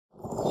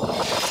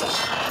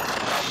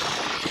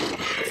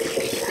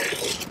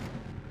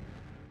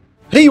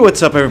Hey,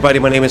 what's up everybody,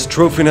 my name is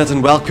TrophyNut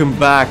and welcome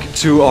back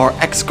to our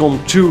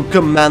XCOM 2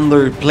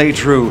 Commander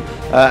playthrough.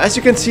 As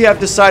you can see, I've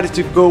decided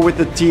to go with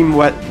the team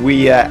what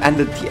we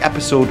ended the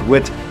episode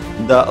with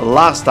the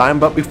last time.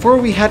 But before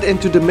we head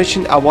into the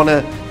mission, I want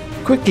to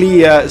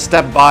quickly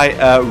step by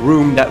a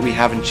room that we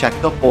haven't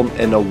checked up on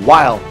in a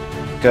while.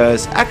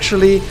 Because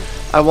actually,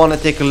 I want to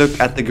take a look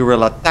at the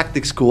Guerrilla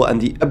Tactics School and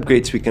the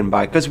upgrades we can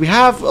buy. Because we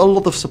have a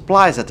lot of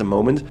supplies at the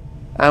moment.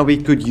 And we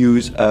could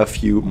use a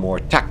few more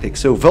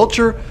tactics. So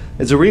Vulture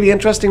is a really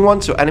interesting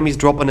one. So enemies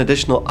drop an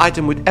additional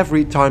item with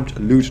every timed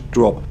loot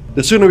drop.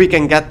 The sooner we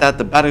can get that,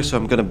 the better. So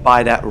I'm going to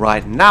buy that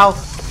right now.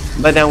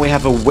 But then we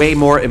have a way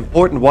more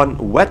important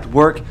one. Wet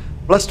Work.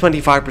 Plus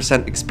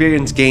 25%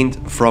 experience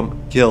gained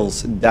from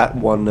kills. That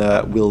one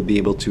we'll be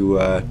able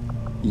to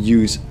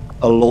use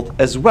a lot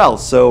as well.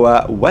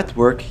 So Wet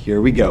Work, here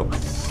we go.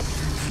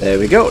 There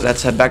we go.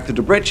 Let's head back to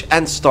the bridge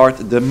and start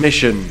the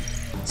mission.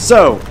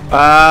 So,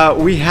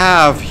 we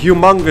have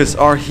Humongous,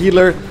 our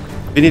healer,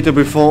 Benito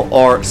Buffon,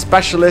 our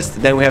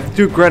specialist. Then we have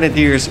two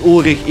grenadiers,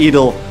 Ulrich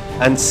Edel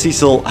and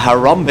Cecil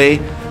Harambe.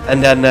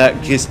 And then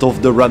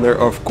Christophe the runner,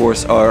 of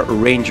course, our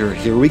ranger.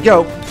 Here we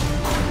go.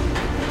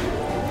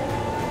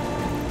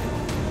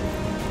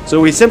 So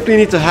we simply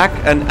need to hack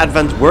an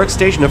advanced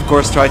workstation. Of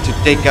course, try to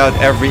take out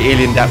every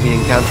alien that we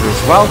encounter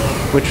as well.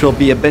 Which will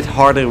be a bit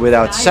harder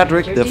without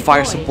Cedric, the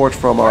fire support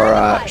from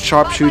our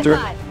sharpshooter.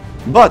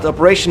 But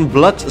Operation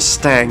Blood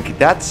Stank,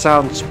 that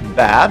sounds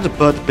bad,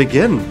 but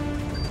begin.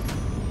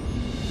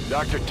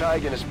 Dr.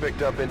 Tigan has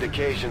picked up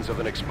indications of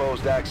an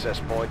exposed access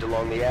point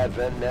along the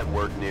Advent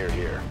network near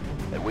here.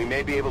 And we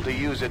may be able to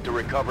use it to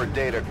recover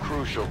data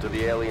crucial to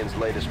the aliens'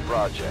 latest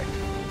project.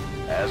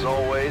 As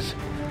always,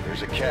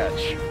 there's a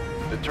catch.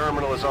 The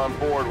terminal is on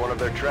board one of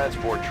their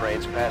transport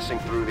trains passing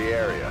through the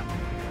area.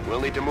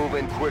 We'll need to move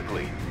in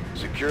quickly,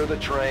 secure the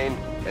train,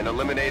 and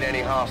eliminate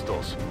any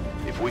hostiles.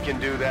 If we can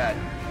do that,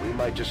 we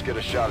might just get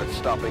a shot at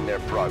stopping their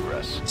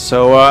progress.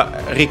 So,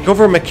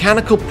 recover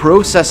mechanical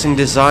processing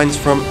designs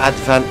from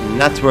Advent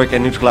Network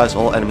and neutralize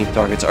all enemy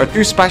targets. Our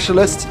two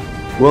specialists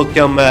will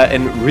come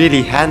in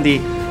really handy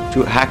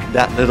to hack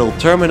that little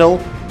terminal.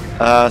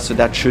 So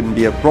that shouldn't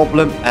be a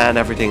problem. And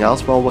everything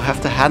else, well, we'll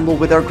have to handle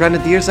with our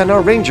grenadiers and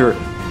our ranger.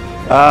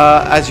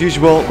 As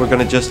usual, we're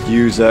gonna just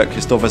use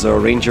Christophe as our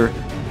ranger.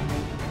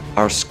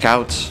 Our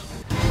scout.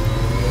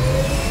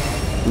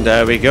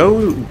 There we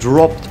go.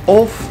 Dropped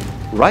off.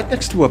 Right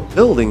next to a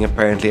building,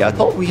 apparently. I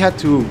thought we had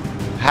to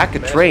hack a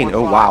train.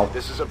 Oh, wow.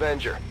 This is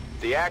Avenger.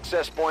 The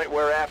access point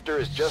we're after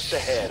is just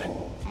ahead.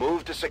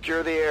 Move to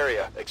secure the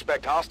area.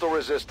 Expect hostile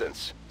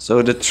resistance.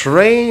 So the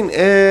train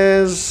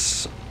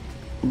is...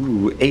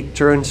 Ooh, 8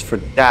 turns for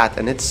that.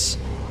 And it's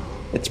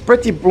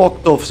pretty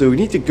blocked off. So we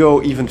need to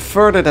go even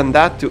further than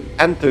that to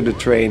enter the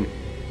train.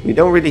 We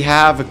don't really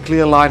have a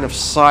clear line of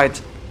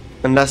sight.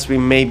 Unless we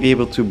may be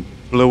able to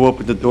blow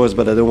open the doors.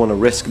 But I don't want to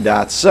risk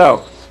that.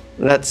 So...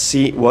 let's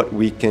see what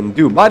we can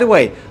do. By the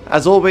way,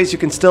 as always, you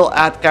can still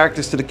add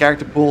characters to the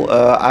character pool.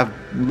 I've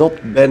not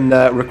been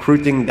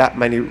recruiting that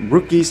many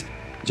rookies,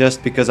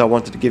 just because I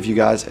wanted to give you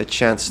guys a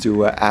chance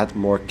to add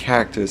more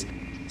characters.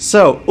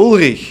 So,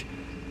 Ulrich,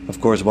 of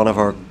course, one of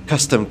our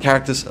custom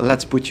characters.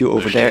 Let's put you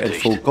over there in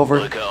full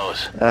cover.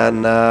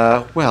 And,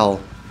 well,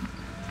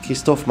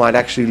 Christophe might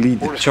actually lead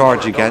the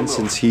charge again,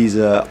 since he's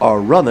our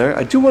runner.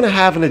 I do want to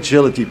have an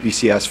agility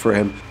PCS for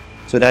him,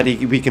 so that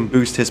we can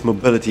boost his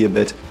mobility a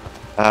bit.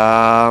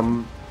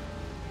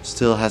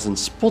 Still hasn't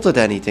spotted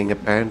anything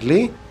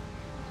apparently.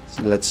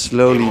 So let's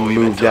slowly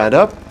move that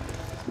up.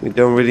 We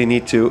don't really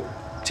need to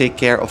take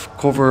care of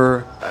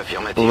cover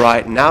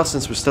right now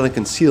since we're still in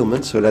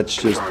concealment. So let's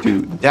just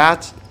do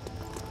that.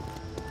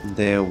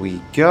 There we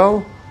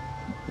go.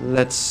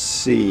 Let's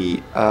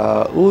see.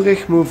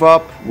 Ulrich, move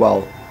up.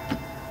 Well,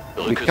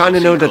 we kind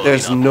of know that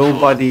there's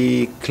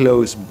nobody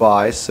close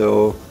by,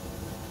 so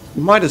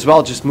we might as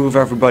well just move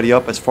everybody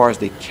up as far as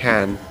they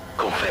can.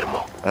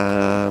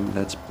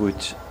 Let's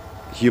put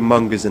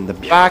Humongous in the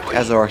back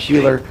as our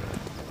healer,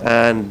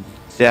 and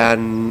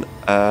then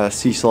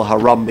Cecil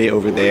Harambe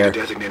over there.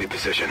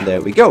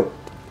 There we go.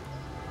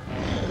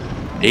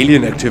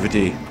 Alien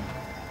activity.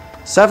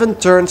 7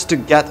 turns to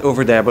get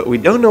over there, but we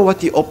don't know what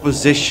the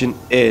opposition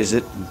is.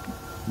 It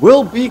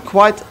will be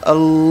quite a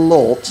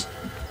lot.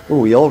 Oh,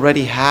 we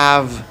already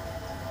have...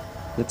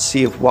 Let's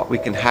see what we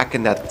can hack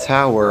in that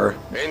tower.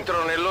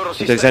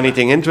 If there's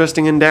anything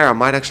interesting in there, I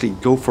might actually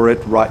go for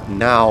it right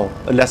now.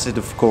 Unless it,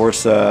 of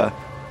course,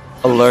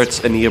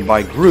 alerts a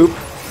nearby group.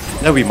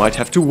 Then we might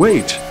have to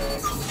wait.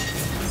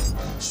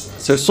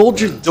 So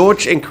soldier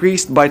dodge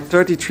increased by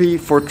 33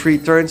 for 3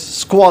 turns.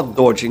 Squad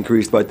dodge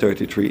increased by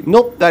 33.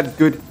 Not that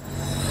good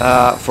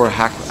for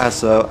hack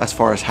as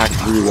far as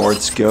hacked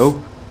rewards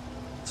go.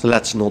 So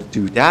let's not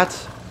do that.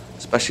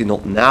 Especially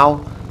not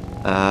now.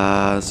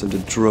 So the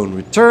drone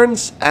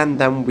returns, and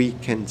then we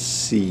can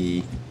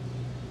see.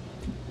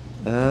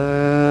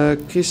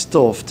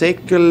 Christophe,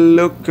 take a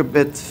look a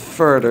bit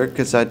further,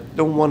 because I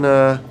don't want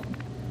to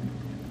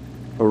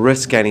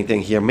risk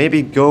anything here.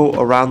 Maybe go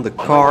around the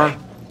car.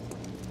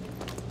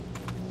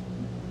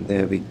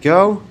 There we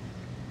go.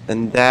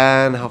 And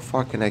then, how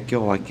far can I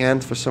go? I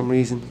can't for some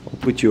reason. I'll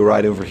put you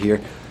right over here.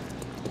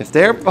 If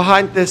they're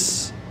behind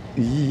this...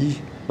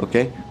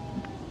 Okay.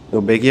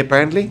 No biggie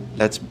apparently.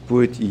 Let's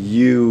put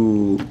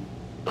you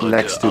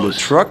next to the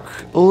truck,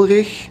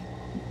 Ulrich.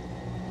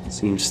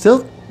 Seems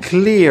still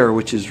clear,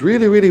 which is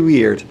really, really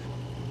weird.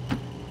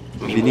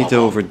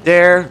 Benito over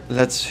there.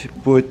 Let's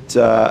put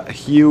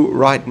Hugh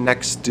right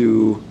next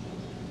to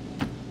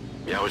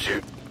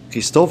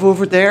Christophe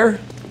over there.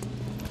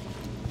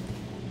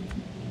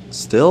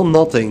 Still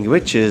nothing,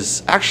 which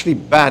is actually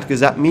bad, because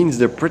that means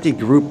they're pretty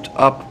grouped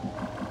up.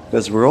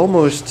 Because we're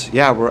almost,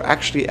 yeah, we're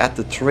actually at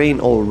the train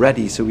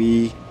already, so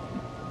we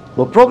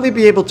will probably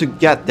be able to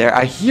get there.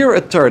 I hear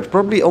a turret,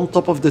 probably on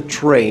top of the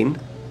train.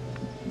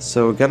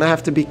 So we're gonna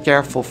have to be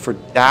careful for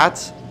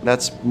that.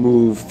 Let's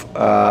move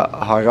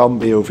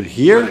Harambe over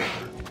here.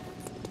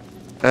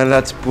 And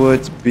let's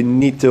put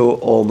Benito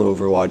on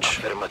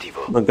Overwatch.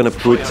 I'm not gonna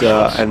put,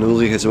 and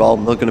Ulrich as well,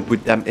 I'm not gonna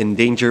put them in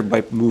danger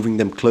by moving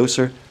them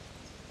closer.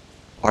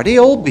 Are they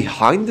all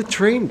behind the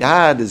train?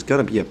 That is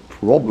gonna be a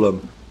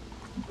problem.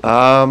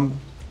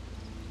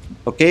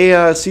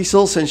 Okay,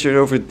 Cecil, since you're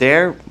over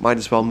there, might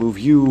as well move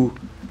you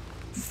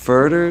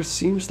further.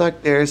 Seems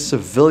like there's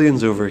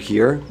civilians over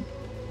here.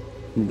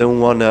 Don't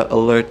want to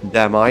alert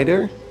them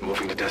either.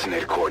 Moving to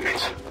designated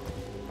coordinates.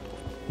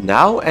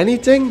 Now,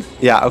 anything?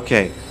 Yeah,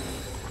 okay.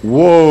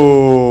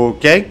 Whoa,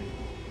 okay.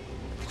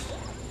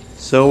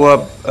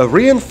 So, a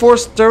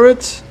reinforced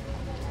turret,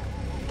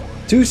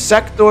 2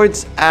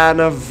 sectoids, and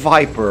a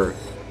Viper.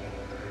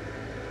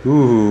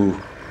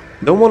 Ooh.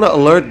 Don't want to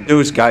alert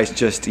those guys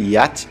just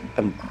yet.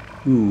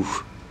 Ooh.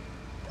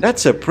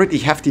 That's a pretty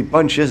hefty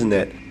bunch, isn't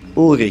it?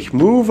 Ulrich,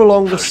 move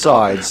along the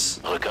sides.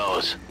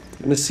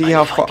 Gonna see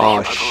how far.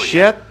 Oh,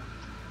 shit.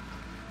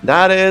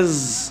 That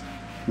is...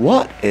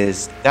 What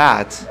is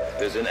that?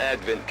 There's an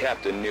Advent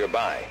captain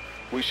nearby.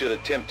 We should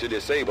attempt to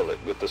disable it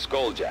with the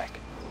Skulljack.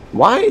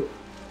 Why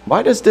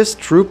does this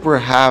trooper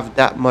have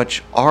that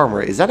much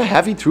armor? Is that a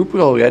heavy trooper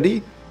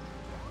already?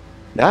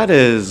 That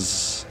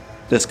is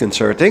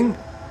disconcerting.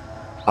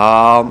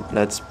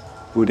 Let's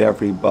put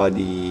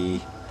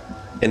everybody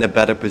in a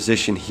better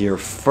position here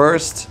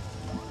first.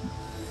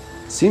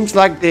 Seems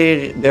like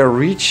their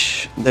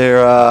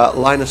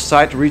line of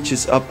sight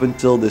reaches up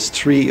until this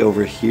tree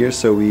over here,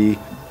 so we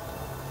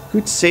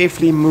could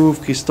safely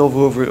move Christophe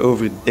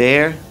over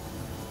there.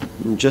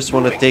 Just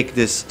want to take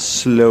this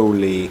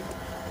slowly,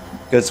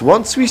 because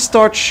once we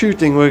start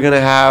shooting, we're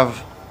gonna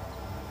have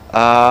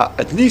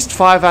at least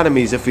 5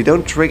 enemies if we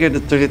don't trigger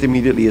the turret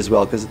immediately as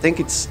well. Because I think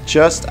it's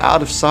just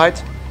out of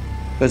sight,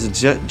 because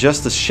it's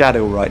just a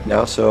shadow right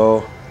now.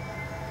 So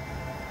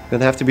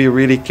gonna have to be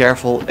really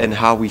careful in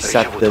how we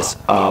set this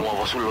up.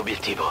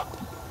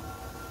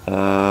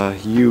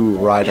 You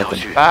right at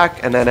the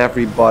back, and then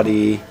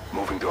everybody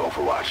Moving to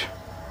Overwatch.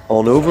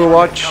 on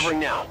Overwatch.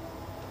 Covering now.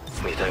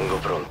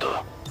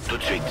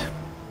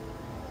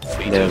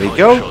 There we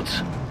go.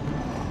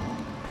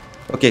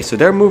 Okay, so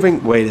they're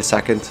moving. Wait a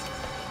second.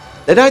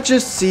 Did I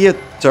just see a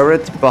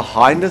turret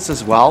behind us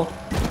as well?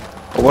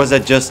 Or was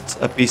that just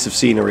a piece of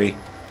scenery?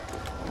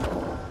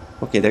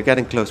 Okay, they're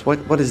getting close.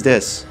 What is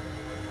this?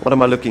 What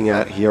am I looking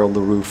at here on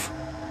the roof?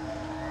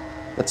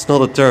 That's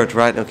not a turret,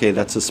 right? Okay,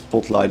 that's a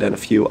spotlight and a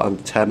few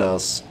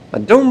antennas. I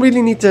don't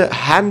really need to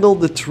handle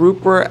the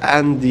trooper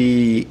and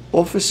the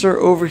officer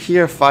over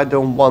here if I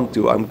don't want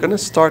to. I'm gonna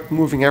start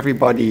moving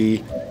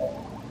everybody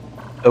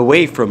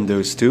away from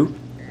those two.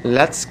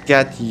 Let's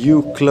get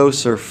you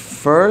closer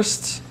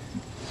first.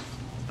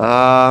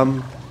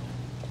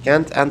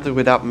 Can't enter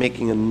without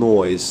making a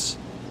noise.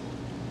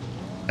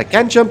 I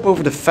can jump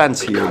over the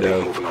fence here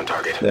though.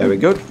 There we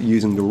go,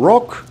 using the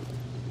rock.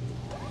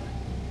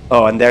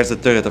 Oh, and there's the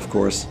turret, of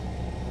course.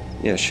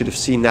 Yeah, should have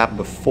seen that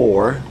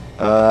before.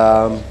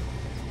 But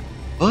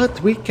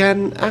we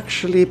can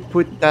actually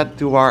put that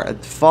to our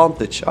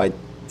advantage, I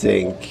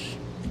think.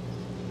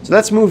 So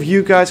let's move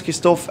you guys,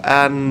 Christophe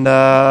and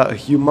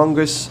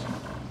Humongous,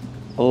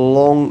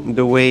 along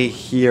the way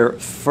here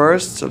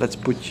first. So let's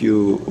put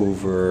you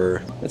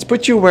over. Let's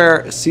put you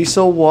where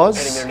Cecil was.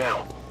 Heading there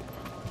now.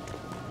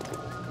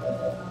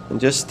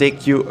 And just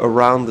take you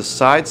around the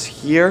sides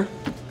here.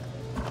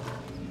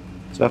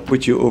 So I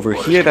put you over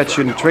here. That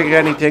shouldn't trigger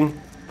anything,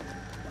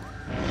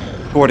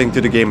 according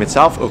to the game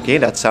itself. Okay,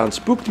 that sound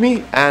spooked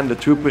me. And the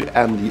trooper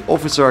and the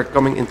officer are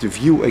coming into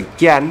view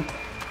again,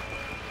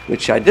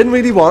 which I didn't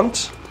really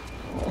want.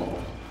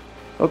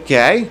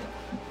 Okay.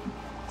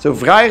 So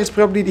Vrijer is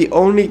probably the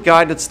only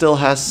guy that still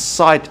has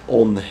sight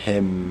on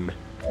him,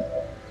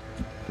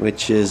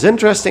 which is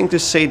interesting to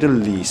say the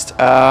least.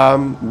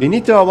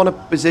 Benito, I want to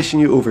position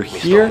you over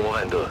here.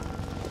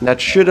 And that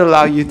should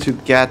allow you to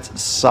get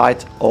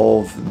sight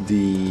of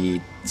the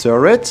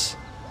turret.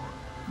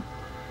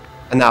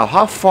 And now,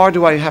 how far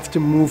do I have to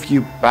move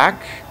you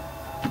back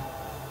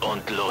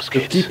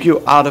to keep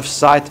you out of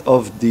sight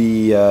of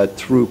the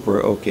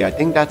trooper? Okay, I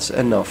think that's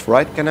enough,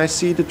 right? Can I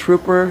see the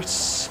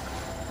troopers?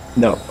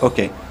 No,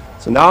 okay.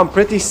 So now I'm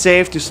pretty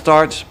safe to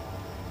start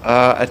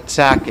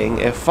attacking.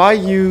 If I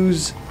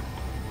use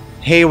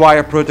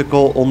Haywire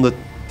Protocol on the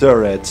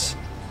turret.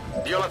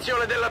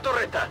 Violazione della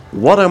torretta.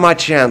 What are my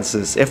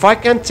chances? If I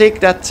can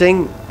take that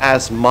thing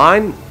as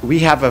mine, we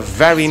have a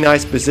very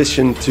nice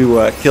position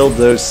to kill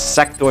those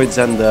sectoids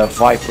and the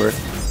Viper.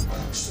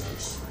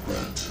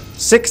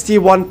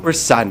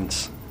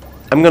 61%.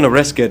 I'm gonna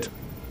risk it.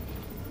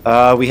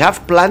 We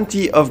have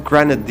plenty of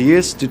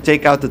grenadiers to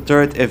take out the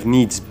turret if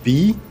needs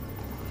be.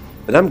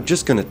 But I'm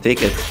just gonna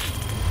take it.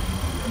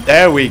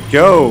 There we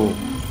go.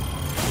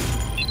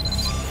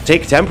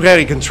 Take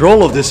temporary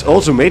control of this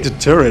automated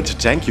turret.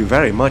 Thank you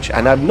very much.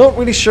 And I'm not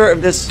really sure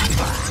if this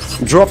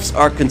drops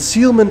our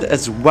concealment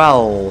as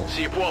well.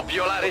 Si può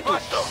violare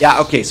tutto. Yeah,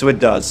 okay, so it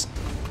does.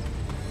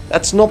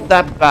 That's not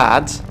that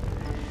bad.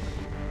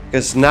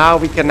 Because now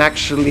we can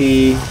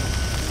actually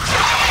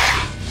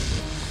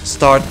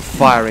start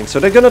firing. So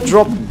they're gonna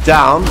drop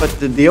down, but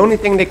the only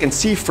thing they can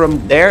see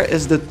from there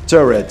is the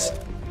turret.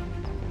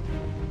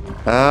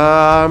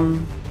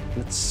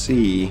 Let's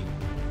see.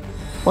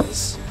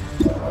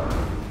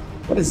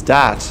 What is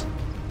that?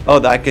 Oh,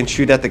 I can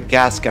shoot at the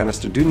gas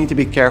canister. Do need to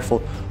be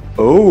careful.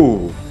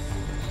 Oh.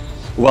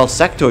 Well,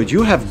 Sectoid,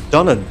 you have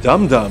done a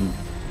dum-dum.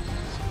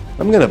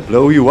 I'm gonna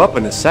blow you up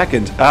in a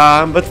second.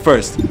 But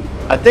first,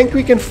 I think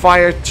we can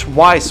fire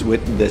twice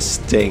with this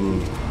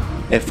thing,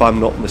 if I'm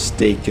not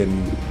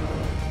mistaken.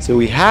 So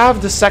we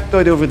have the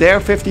Sectoid over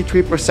there,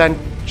 53%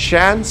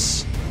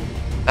 chance.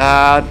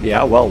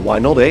 Yeah, well, why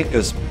not, eh?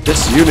 Because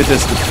this unit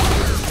is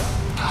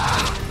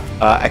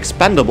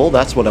expendable.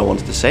 That's what I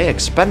wanted to say.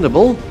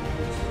 Expendable.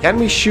 Can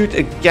we shoot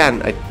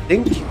again? I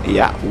think,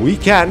 yeah, we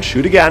can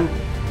shoot again.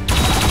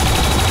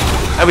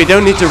 And we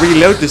don't need to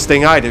reload this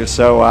thing either.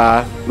 So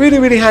really,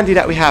 really handy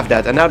that we have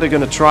that. And now they're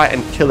going to try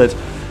and kill it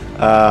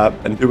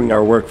and doing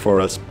our work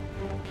for us.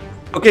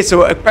 Okay,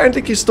 so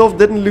apparently Christophe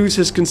didn't lose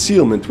his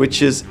concealment,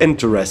 which is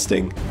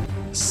interesting.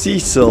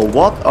 Cecil,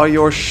 what are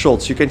your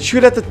shots? You can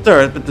shoot at the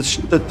turret, but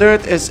the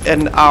turret is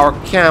in our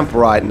camp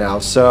right now.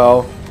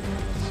 So,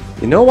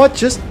 you know what?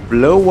 Just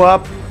blow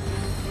up.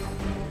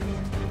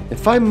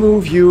 If I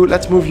move you,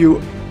 let's move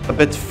you a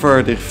bit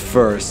further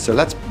first. So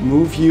let's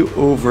move you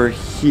over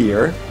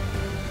here.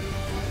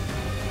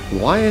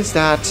 Why is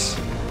that?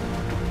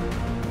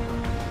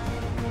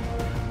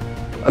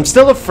 I'm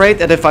still afraid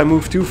that if I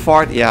move too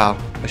far, yeah,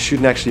 I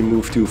shouldn't actually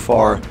move too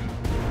far.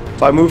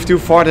 If I move too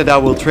far, that I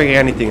will trigger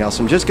anything else.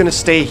 I'm just gonna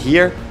stay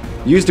here,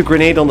 use the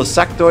grenade on the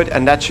sectoid,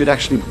 and that should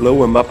actually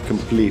blow him up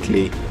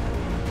completely.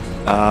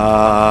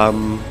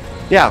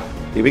 Yeah,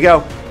 here we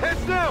go.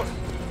 Heads down.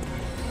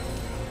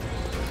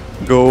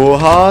 Go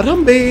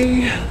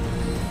Harambe!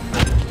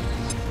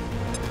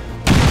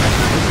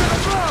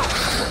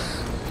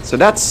 So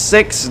that's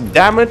 6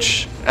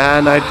 damage,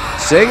 and I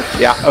think,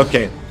 yeah,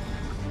 okay.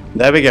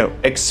 There we go.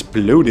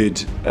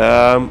 Exploded.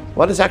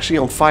 What is actually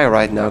on fire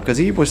right now? Because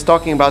he was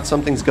talking about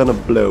something's gonna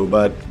blow,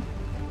 but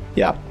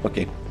yeah,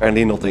 okay.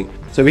 Apparently nothing.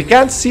 So we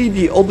can't see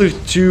the other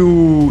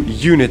 2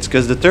 units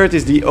because the turret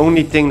is the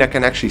only thing that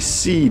can actually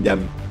see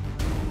them.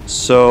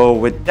 So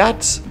with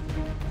that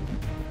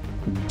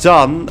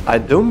done, I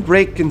don't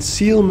break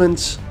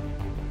concealment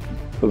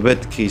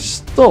with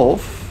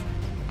Christophe.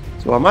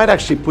 So I might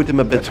actually put him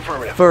a bit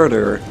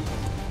further.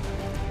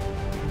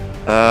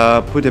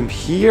 Put him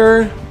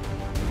here.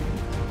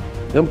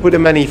 Don't put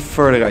him any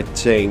further, I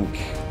think.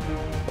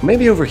 Or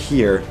maybe over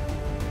here.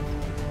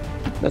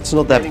 That's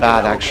not that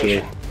bad,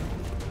 actually.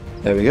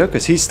 There we go,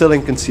 because he's still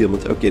in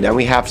concealment. Okay, then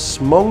we have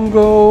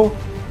Smongo.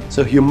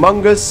 So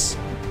Humongous.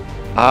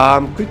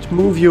 Could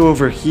move you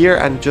over here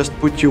and just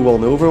put you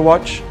on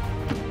Overwatch.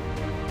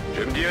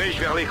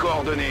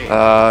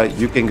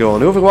 You can go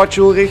on Overwatch,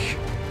 Ulrich.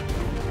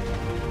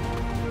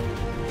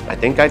 I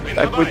think I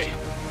put...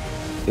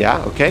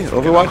 Yeah, okay,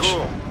 Overwatch.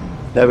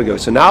 There we go.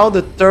 So now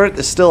the turret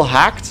is still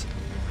hacked.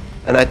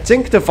 And I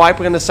think the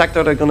Viper and the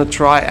Sector are gonna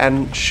try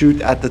and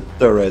shoot at the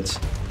turret.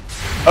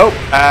 Oh,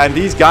 and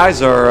these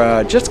guys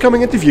are just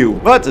coming into view.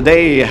 But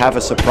they have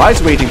a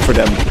surprise waiting for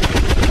them.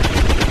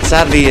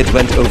 Sadly, it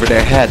went over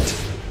their head.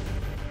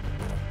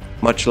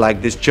 Much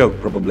like this joke,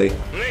 probably.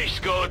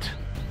 Nicht gut.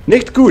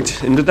 Nicht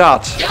gut,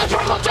 inderdaad.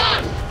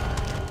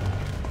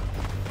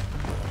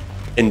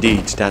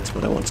 Indeed, that's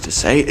what I wanted to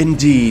say.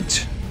 Indeed.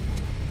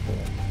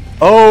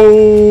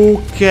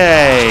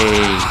 Okay.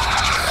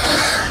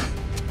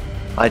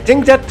 I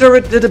think that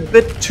turret did a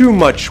bit too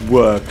much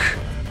work.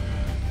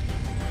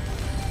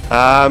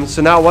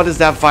 So now what is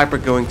that Viper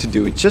going to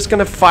do? It's just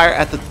gonna fire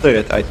at the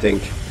turret, I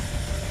think.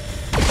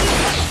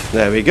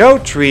 There we go,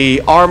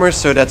 3 armor,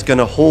 so that's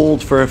gonna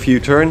hold for a few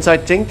turns, I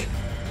think.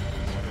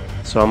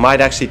 So I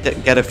might actually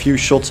get a few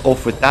shots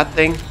off with that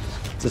thing.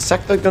 Is the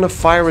Sector gonna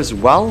fire as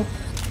well?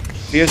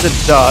 Here's it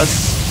does.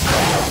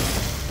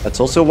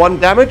 That's also 1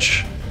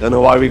 damage. Don't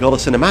know why we got a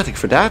cinematic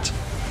for that.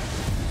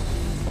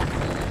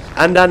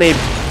 And then a...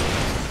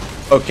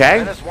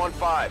 Okay.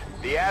 -15.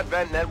 The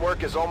Advent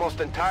network is almost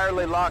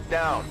entirely locked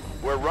down.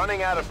 We're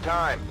running out of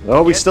time.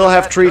 Oh, we still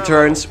have 3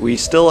 turns. We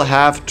still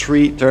have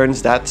 3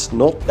 turns. That's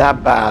not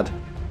that bad.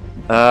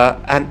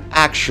 And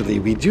actually,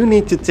 we do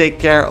need to take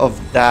care of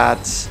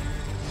that.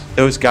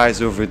 Those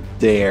guys over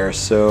there.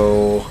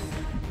 So...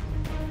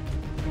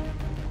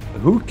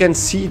 who can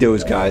see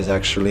those guys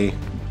actually?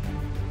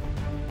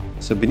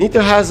 So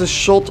Benito has a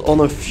shot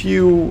on a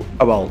few,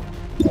 well,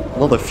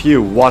 not a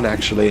few, one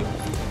actually.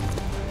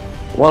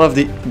 One of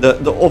the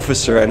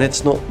officer, and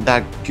it's not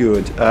that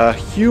good.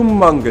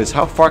 Humongous,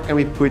 how far can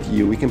we put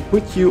you? We can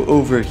put you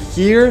over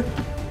here.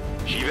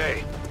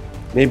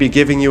 Maybe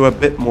giving you a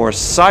bit more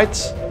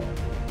sight.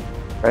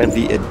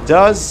 Apparently it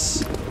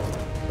does.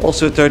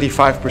 Also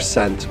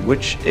 35%,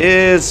 which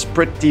is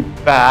pretty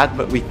bad,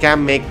 but we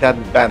can make that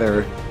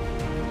better.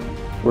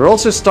 We're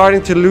also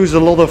starting to lose a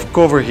lot of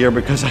cover here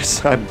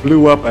because I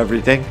blew up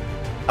everything.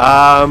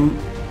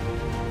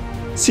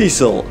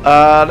 Cecil,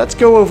 let's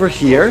go over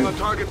here.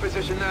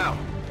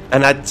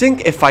 And I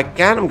think if I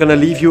can, I'm gonna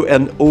leave you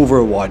an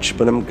Overwatch,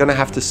 but I'm gonna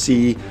have to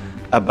see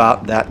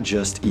about that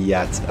just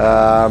yet.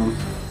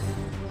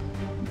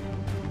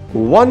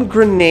 One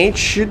grenade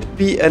should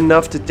be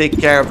enough to take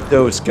care of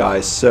those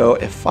guys. So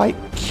if I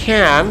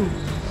can,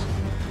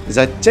 because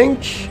I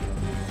think...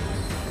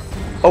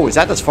 Oh, is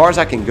that as far as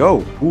I can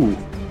go? Ooh.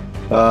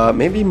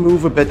 Maybe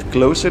move a bit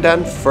closer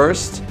then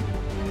first.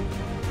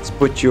 Let's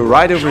put you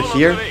right over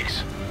here.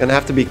 Gonna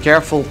have to be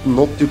careful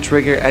not to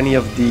trigger any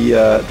of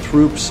the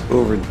troops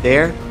over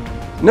there.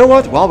 You know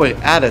what? While we're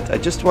at it, I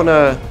just want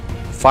to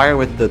fire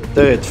with the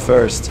turret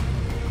first.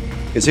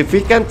 Because if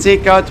we can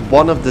take out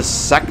one of the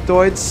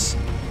sectoids...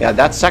 Yeah,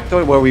 that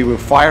sectoid where we were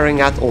firing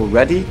at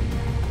already.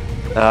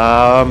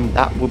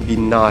 That would be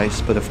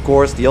nice. But of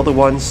course, the other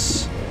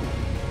ones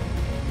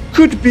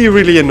could be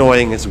really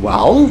annoying as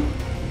well.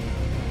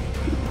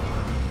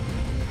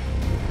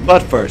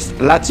 But first,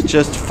 let's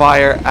just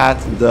fire at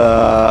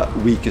the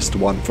weakest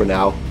one for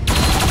now.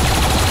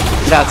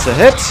 That's a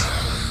hit.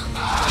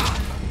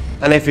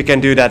 And if we can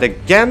do that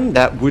again,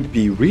 that would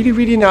be really,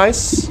 really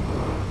nice.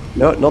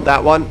 No, not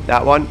that one.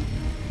 That one.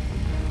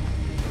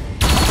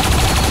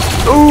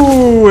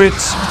 Ooh, it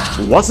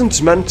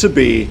wasn't meant to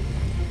be.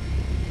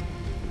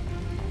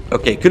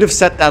 Okay, could have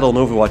set that on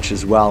Overwatch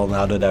as well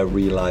now that I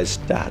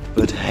realized that.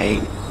 But hey.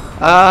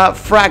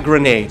 Frag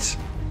grenade.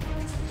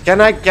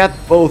 Can I get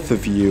both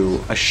of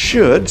you? I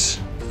should.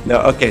 No,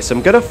 okay, so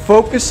I'm gonna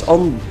focus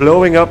on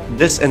blowing up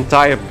this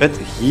entire bit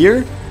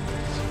here.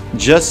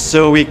 Just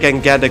so we can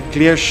get a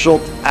clear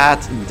shot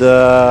at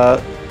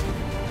the...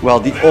 Well,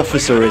 the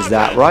officer is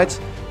that, right?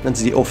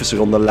 That's the officer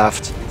on the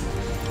left.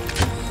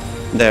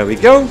 There we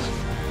go.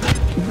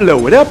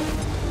 Blow it up.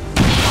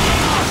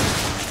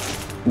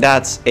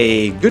 That's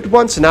a good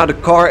one. So now the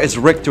car is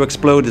rigged to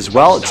explode as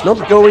well. It's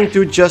not going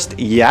to just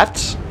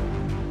yet.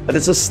 But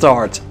it's a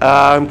start.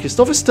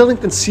 Christoph is still in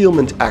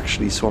concealment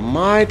actually. So I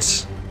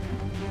might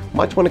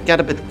want to get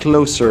a bit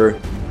closer.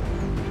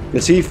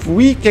 Let's see if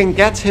we can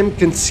get him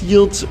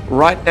concealed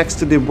right next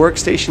to the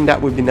workstation.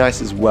 That would be nice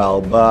as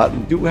well. But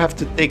we do have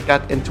to take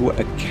that into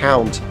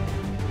account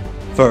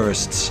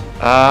first.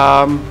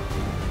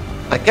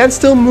 I can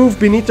still move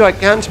Benito, I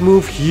can't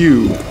move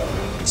Hugh.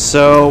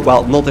 So,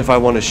 well, not if I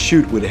want to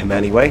shoot with him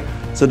anyway.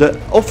 So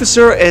the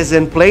officer is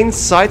in plain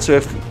sight, so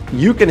if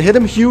you can hit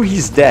him, Hugh,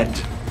 he's dead.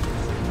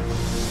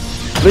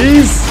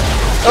 Please?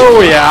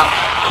 Oh yeah,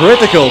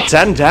 critical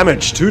 10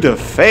 damage to the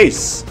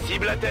face.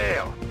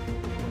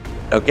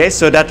 Okay,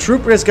 so that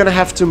trooper is gonna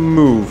have to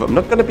move. I'm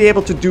not gonna be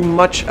able to do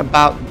much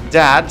about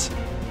that.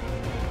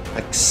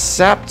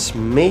 Except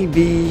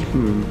maybe...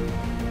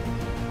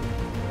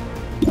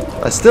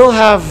 I still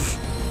have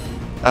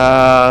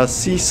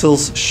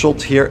Cecil's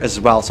shot here as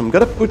well, so I'm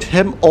gonna put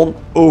him on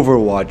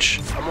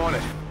Overwatch. I'm on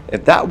it.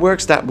 If that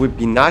works, that would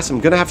be nice. I'm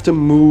gonna have to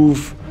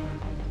move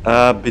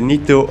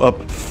Benito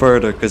up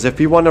further, because if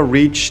we want to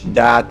reach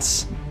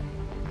that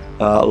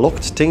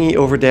locked thingy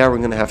over there, we're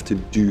gonna have to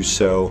do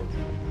so.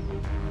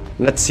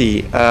 Let's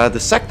see. The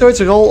sectoids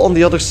are all on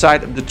the other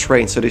side of the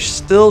train, so they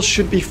still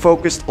should be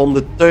focused on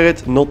the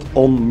turret, not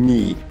on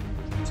me.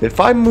 So if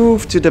I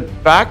move to the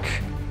back,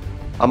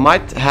 I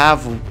might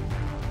have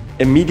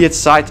immediate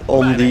sight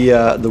on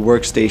the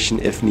workstation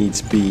if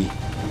needs be.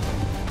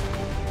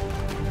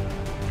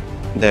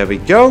 There we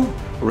go.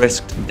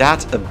 Risked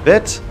that a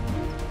bit.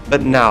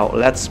 But now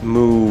let's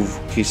move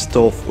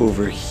Christoph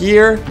over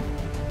here.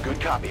 Good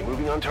copy.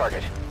 Moving on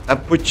target.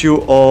 And put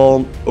you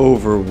on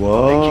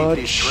Overwatch. They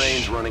keep these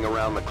trains running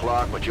around the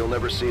clock, but you'll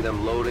never see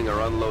them loading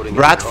or unloading.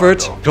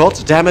 Bradford, god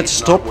damn it,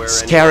 stop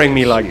scaring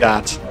me like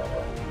that.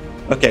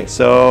 Okay,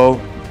 so...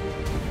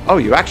 Oh,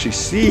 you actually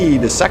see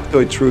the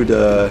sectoid through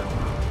the...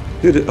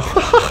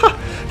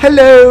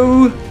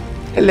 Hello!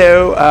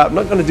 Hello! I'm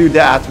not gonna do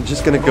that. I'm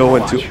just gonna go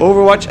into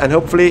Overwatch and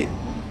hopefully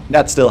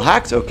that's still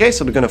hacked. Okay,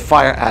 so they're gonna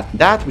fire at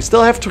that. We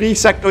still have 3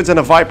 sectoids and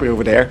a Viper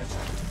over there.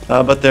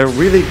 But they're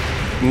really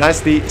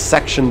nicely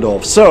sectioned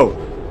off. So,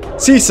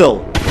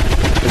 Cecil.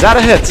 Is that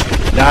a hit?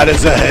 That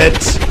is a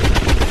hit.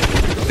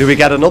 Do we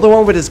get another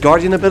one with his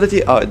Guardian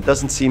ability? Oh, it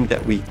doesn't seem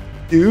that we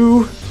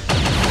do.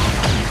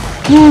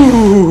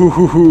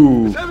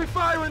 Ooh. There's heavy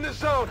fire in the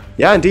zone.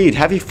 Yeah, indeed.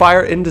 Heavy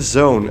fire in the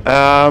zone.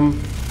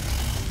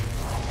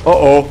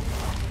 Uh-oh.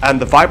 And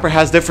the Viper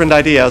has different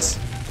ideas.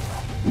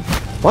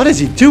 What is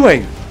he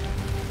doing?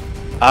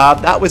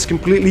 That was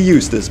completely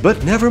useless,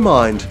 but never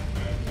mind.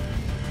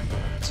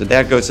 So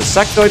there goes the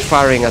sectoid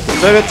firing at the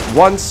turret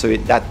once, so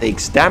that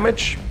takes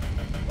damage.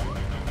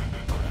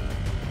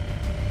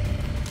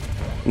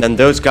 And then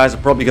those guys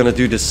are probably gonna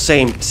do the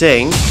same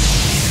thing.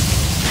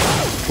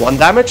 1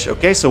 damage,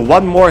 okay, so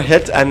 1 more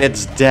hit and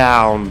it's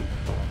down.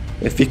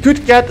 If we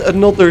could get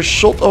another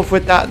shot off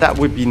with that, that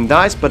would be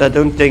nice, but I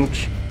don't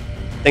think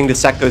the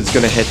sectoid is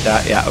gonna hit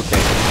that. Yeah, okay.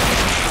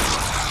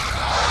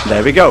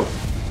 There we go.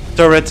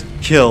 Turret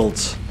killed.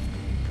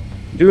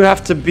 Do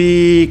have to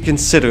be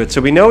considerate.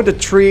 So we know the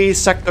 3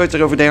 sectoids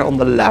are over there on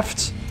the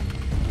left.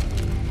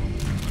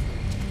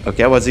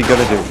 Okay, what's he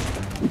gonna do?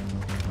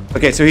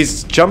 Okay, so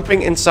he's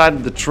jumping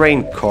inside the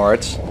train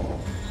cart,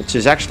 which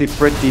is actually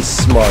pretty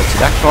smart. So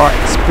that car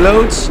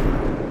explodes.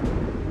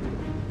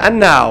 And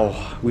now,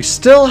 we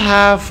still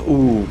have...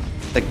 Ooh,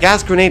 the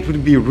gas grenade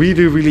would be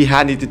really, really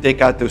handy to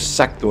take out those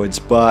sectoids,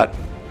 but...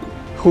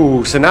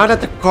 Ooh, so now that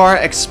the car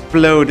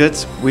exploded,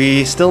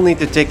 we still need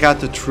to take out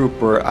the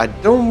trooper. I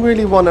don't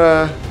really want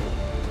to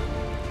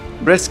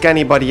risk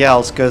anybody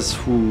else, because...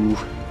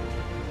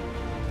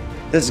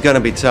 This is gonna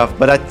be tough,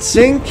 but I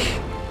think...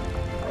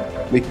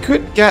 We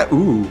could get...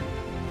 Ooh.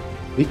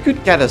 We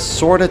could get a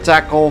sword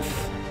attack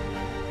off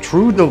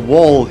through the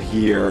wall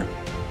here.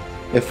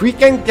 If we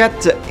can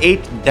get to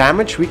 8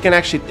 damage, we can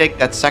actually take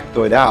that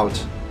sectoid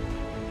out.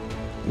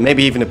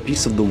 Maybe even a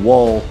piece of the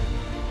wall.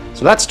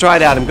 So let's try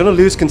that. I'm gonna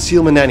lose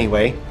concealment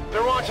anyway.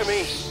 They're onto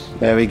me.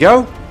 There we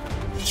go.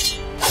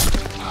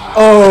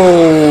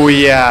 Oh,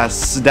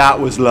 yes. That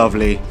was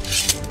lovely.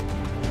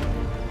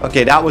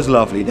 Okay, that was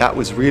lovely. That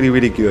was really,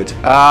 really good.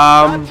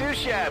 Not too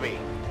shabby.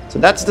 So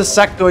that's the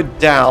sectoid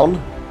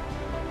down.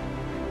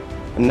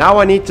 And now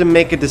I need to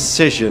make a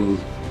decision.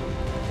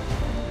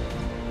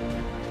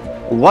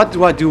 What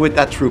do I do with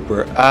that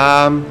trooper?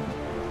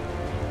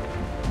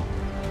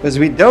 Because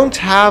we don't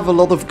have a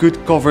lot of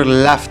good cover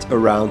left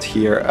around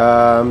here.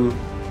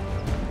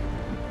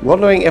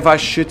 Wondering if I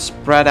should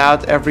spread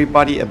out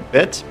everybody a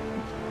bit.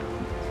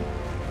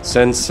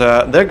 Since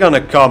they're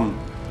gonna come.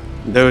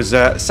 Those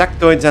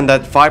sectoids and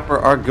that Viper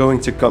are going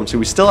to come. So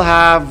we still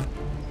have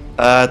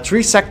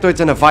 3 sectoids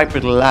and a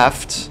Viper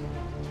left.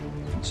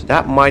 So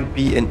that might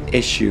be an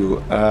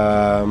issue.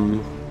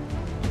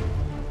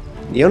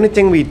 The only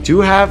thing we do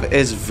have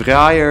is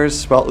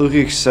Vrier's, well,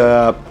 Ulrich's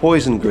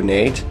poison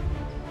grenade.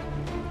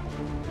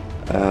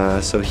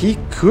 So he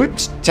could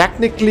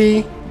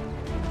technically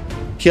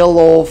kill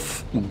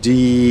off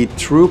the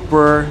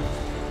trooper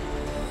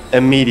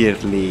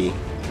immediately.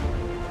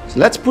 So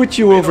let's put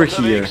you over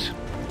here.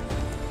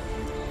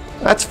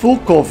 That's full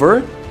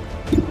cover,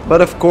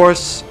 but of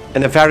course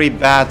in a very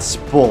bad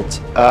spot.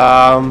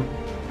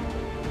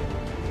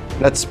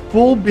 Let's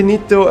pull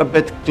Benito a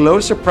bit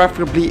closer,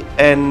 preferably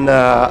in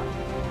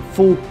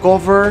full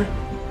cover.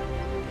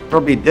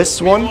 Probably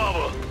this one.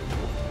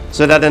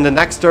 So that in the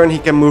next turn he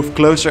can move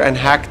closer and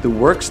hack the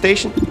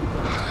workstation.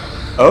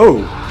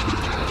 Oh.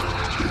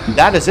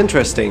 That is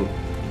interesting.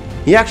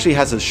 He actually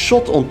has a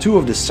shot on 2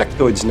 of the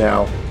sectoids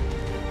now.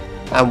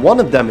 And one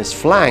of them is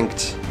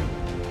flanked.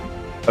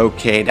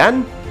 Okay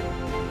then.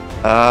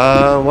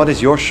 What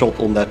is your shot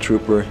on that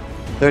trooper?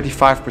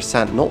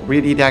 35%. Not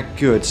really that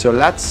good. So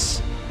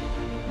let's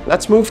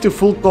move to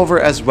full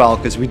cover as well.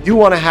 Because we do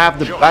want to have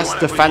the best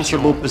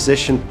defensible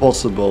position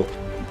possible.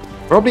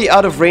 Probably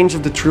out of range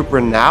of the trooper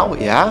now.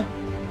 Yeah.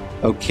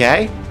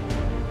 Okay.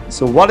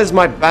 So what is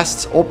my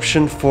best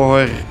option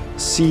for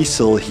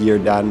Cecil here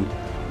then?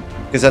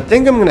 Because I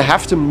think I'm going to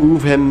have to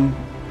move him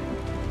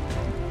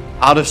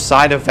out of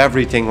sight of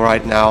everything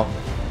right now.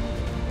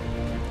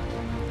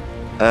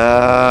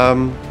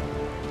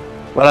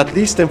 Well, at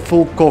least in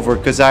full cover,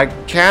 because I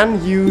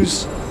can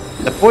use...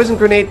 The poison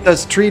grenade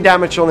does 3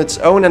 damage on its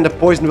own, and the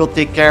poison will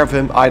take care of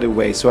him either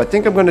way. So I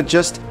think I'm going to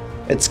just...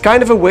 It's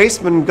kind of a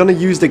waste, but I'm going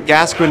to use the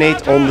gas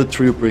grenade on the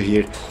trooper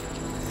here.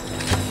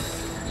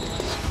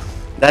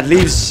 That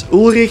leaves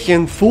Ulrich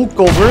in full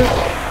cover.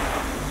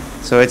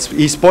 So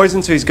he's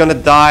poisoned, so he's going to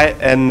die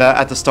and,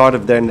 at the start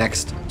of their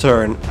next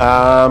turn.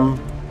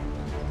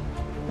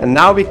 And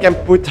now we can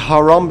put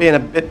Harambe in a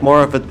bit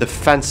more of a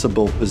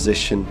defensible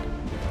position.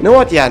 You know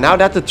what? Yeah, now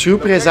that the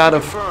trooper is out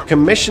of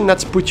commission,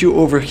 let's put you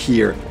over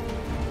here.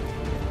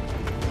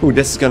 Ooh,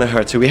 this is gonna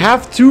hurt. So we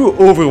have 2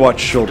 Overwatch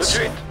shots.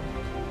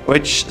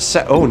 Which...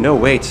 Oh, no,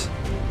 wait.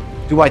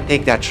 Do I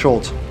take that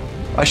shot?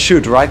 I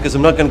should, right? Because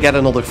I'm not gonna get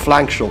another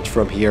flank shot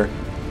from here.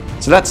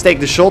 So let's take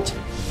the shot.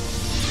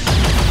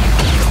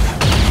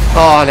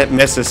 Oh, and it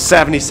misses.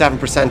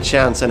 77%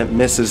 chance and it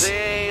misses.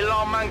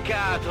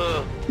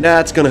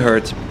 That's gonna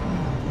hurt.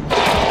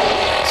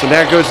 So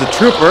there goes the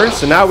trooper.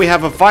 So now we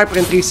have a Viper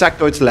and 3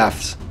 sectoids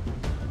left.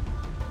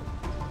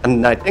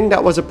 And I think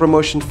that was a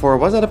promotion for...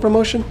 Was that a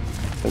promotion?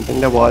 I don't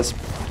think that was.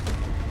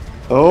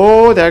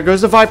 Oh, there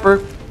goes the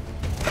Viper.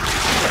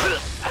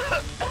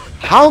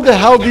 How the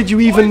hell did you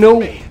even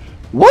know?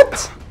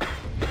 What?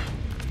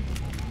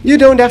 You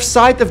don't have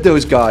sight of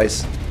those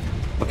guys.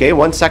 Okay,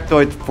 one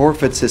sectoid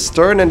forfeits his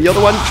turn and the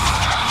other one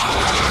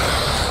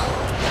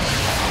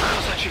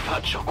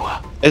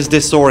is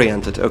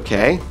disoriented.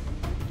 Okay.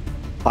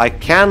 I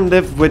can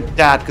live with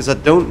that because I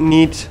don't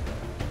need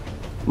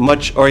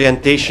much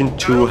orientation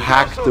to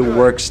hack the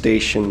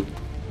workstation.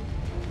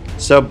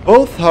 So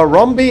both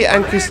Harambe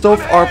and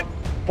Christophe are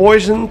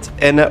poisoned,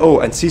 and oh,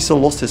 and Cecil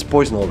lost his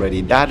poison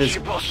already. That is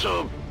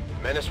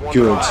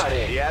good.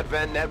 The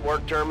Advent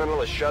network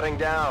terminal is shutting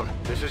down.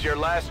 This is your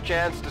last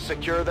chance to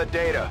secure the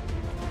data.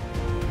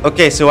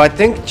 Okay, so I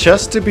think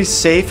just to be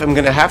safe, I'm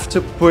gonna have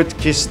to put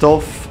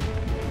Christophe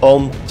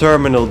on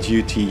terminal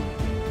duty.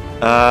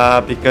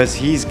 Because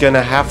he's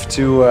gonna have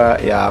to,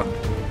 yeah.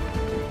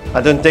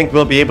 I don't think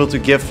we'll be able to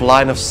give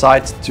line of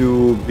sight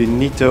to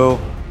Benito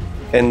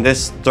in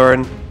this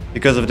turn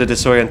because of the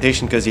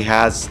disorientation, because he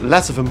has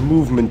less of a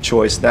movement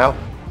choice now.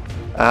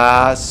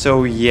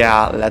 So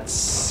yeah, let's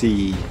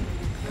see.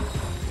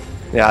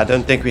 Yeah, I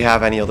don't think we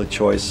have any other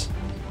choice.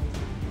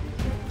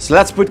 So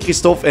let's put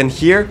Christophe in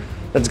here.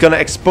 That's gonna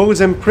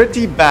expose him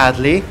pretty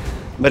badly,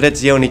 but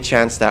it's the only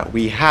chance that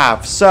we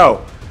have.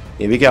 So,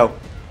 here we go.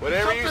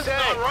 Whatever you say.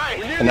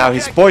 And now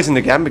he's poisoned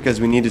again because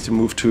we needed to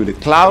move through the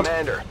cloud.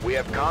 Commander, we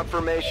have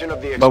confirmation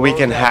of the But we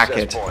can exposed hack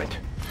access it. point.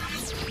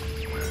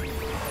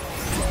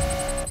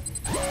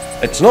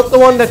 It's not the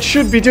one that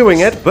should be doing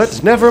it,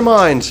 but never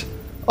mind.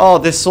 Oh,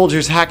 this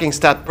soldier's hacking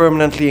stat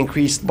permanently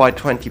increased by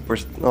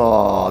 20%.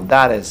 Oh,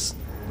 that is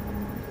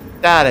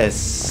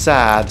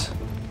sad.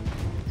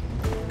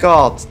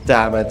 God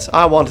damn it.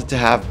 I wanted to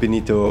have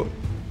Benito.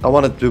 I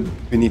wanted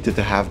Benito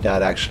to have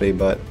that actually,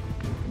 but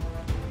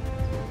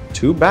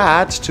too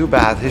bad, too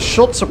bad. His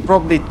shots are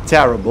probably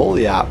terrible,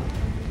 yeah.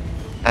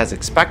 As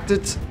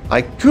expected.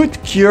 I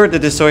could cure the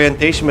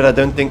disorientation, but I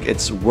don't think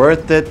it's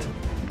worth it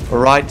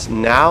right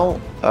now.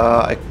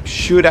 I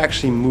should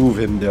actually move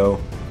him though.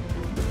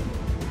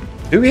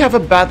 Do we have a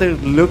better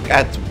look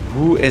at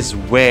who is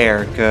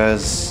where?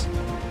 Because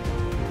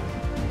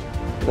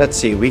let's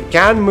see, we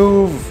can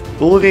move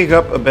Ulrich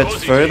up a bit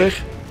further.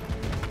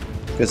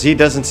 Because he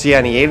doesn't see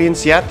any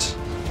aliens yet.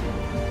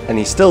 And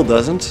he still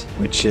doesn't,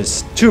 which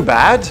is too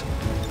bad.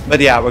 But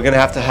yeah, we're gonna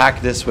have to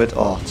hack this with...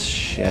 Oh,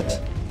 shit.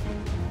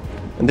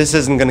 And this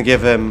isn't gonna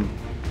give him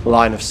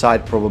line of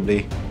sight,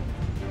 probably.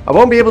 I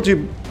won't be able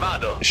to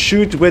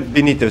shoot with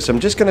Benito, so I'm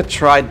just gonna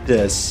try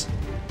this.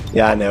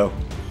 Yeah, I know.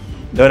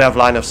 Don't have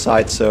line of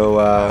sight,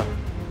 so...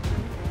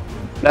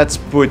 let's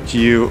put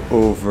you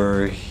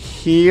over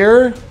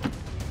here.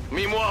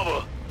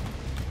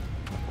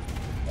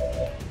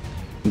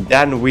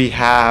 Then we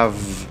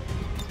have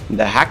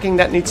the hacking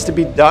that needs to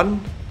be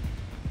done.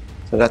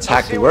 So let's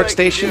hack the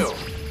workstation.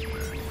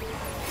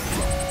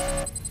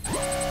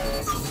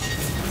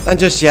 And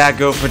just, yeah,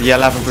 go for the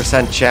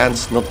 11%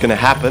 chance. Not gonna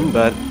happen,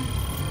 but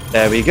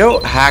there we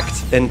go.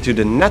 Hacked into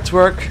the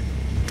network.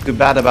 Too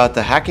bad about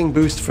the hacking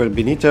boost for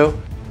Benito.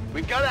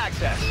 We've got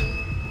access.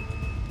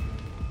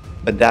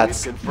 But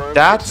that's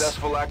that.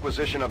 Successful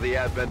acquisition of the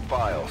Advent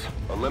files.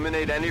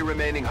 Eliminate any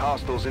remaining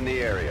hostiles in the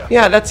area.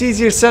 Yeah, that's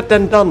easier said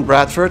than done,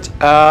 Bradford.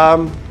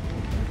 So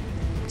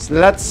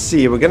let's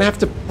see. We're gonna have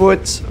to put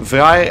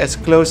Vrij as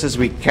close as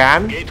we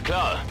can.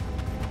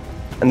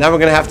 And then we're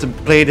gonna have to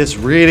play this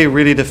really,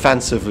 really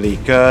defensively,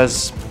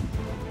 because...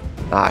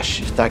 ah,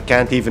 shit, I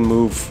can't even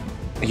move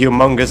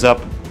Humongous up.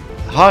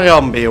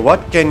 Harambe,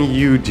 what can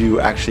you do,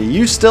 actually?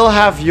 You still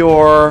have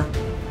your...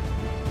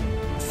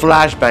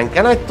 flashbang.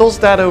 Can I toss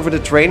that over the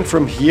train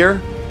from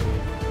here?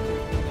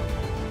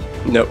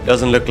 No,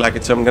 doesn't look like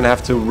it, so I'm gonna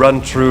have to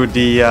run through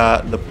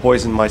the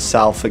poison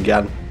myself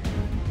again.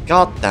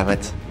 God damn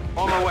it.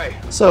 On my way.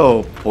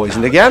 So,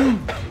 poisoned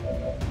again.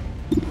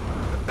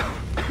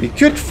 We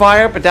could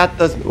fire, but that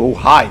doesn't... oh,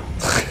 hi.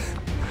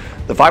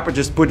 The Viper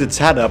just put its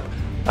head up.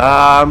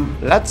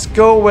 Let's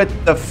go with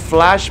the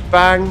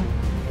flashbang.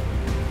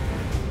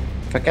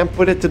 If I can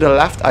put it to the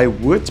left, I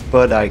would,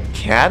 but I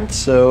can't,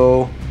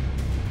 so...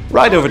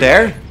 right over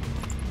there.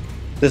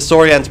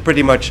 Disorient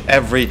pretty much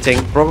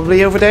everything.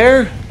 Probably over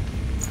there.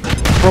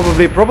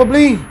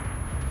 Probably.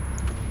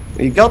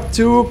 We got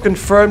two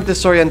confirmed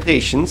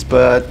disorientations,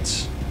 but...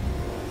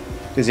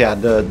 because yeah,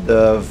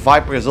 the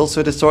Viper is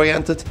also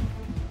disoriented.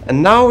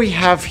 And now we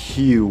have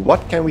Hugh.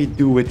 What can we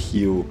do with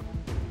Hugh?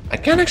 I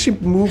can actually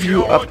move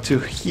you up to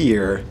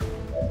here.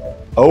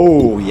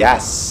 Oh,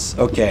 yes.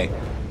 Okay.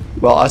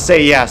 Well, I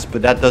say yes,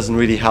 but that doesn't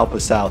really help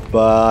us out.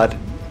 But...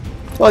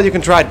 well, you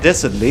can try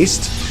this at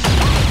least.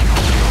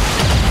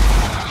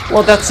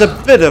 Well, that's a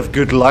bit of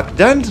good luck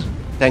then.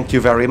 Thank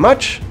you very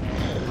much.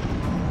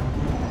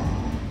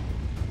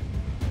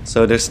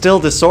 So they're still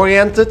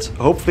disoriented.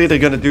 Hopefully they're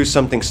gonna do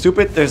something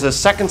stupid. There's a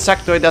second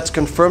sectoid that's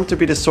confirmed to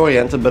be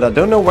disoriented, but I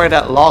don't know where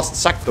that last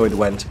sectoid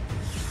went.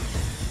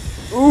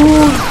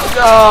 Ooh,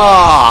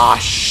 ah,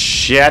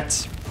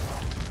 shit.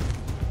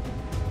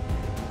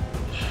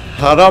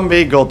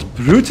 Harambe got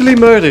brutally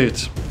murdered.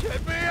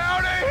 Get me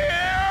out of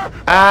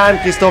here! And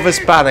Christophe is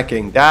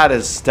panicking. That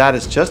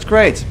is just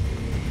great.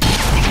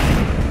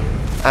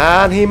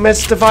 And he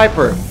missed the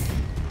Viper.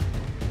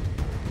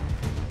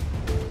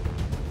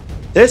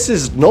 This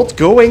is not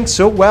going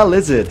so well,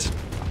 is it?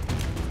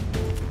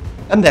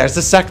 And there's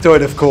the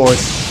sectoid, of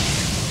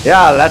course.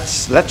 Yeah,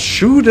 let's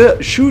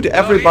shoot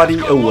everybody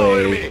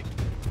away.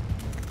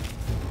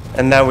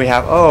 And then we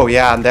have... oh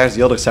yeah, and there's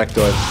the other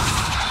sectoid.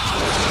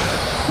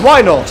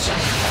 Why not?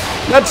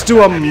 Let's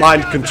do a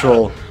mind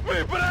control.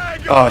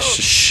 Oh,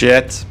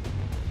 shit.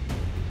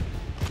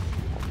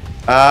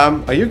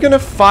 Are you gonna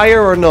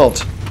fire or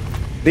not?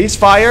 Please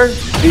fire.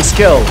 Please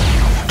kill.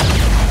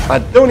 I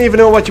don't even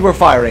know what you were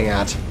firing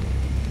at.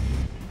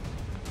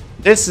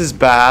 This is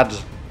bad.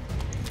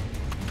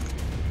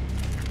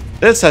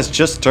 This has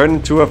just turned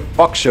into a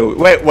fuck show.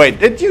 Wait,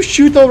 did you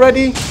shoot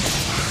already?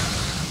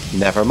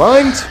 Never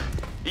mind.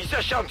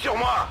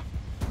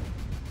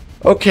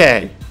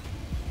 Okay.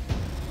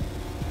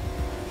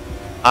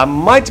 I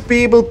might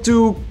be able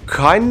to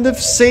kind of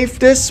save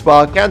this.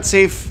 Well, I can't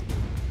save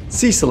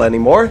Cecil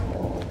anymore.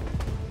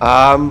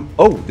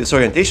 Oh,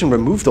 disorientation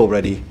removed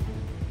already.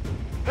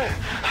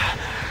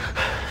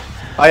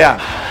 Oh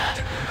yeah.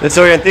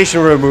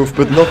 Disorientation removed,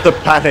 but not the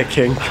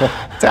panicking. God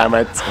damn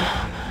it.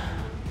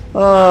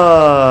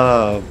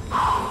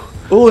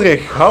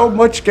 Ulrich, how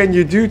much can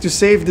you do to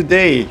save the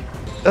day?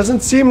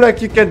 Doesn't seem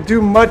like you can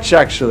do much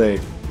actually.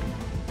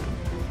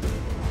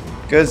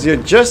 Because you're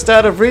just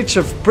out of reach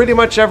of pretty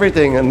much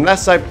everything,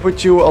 unless I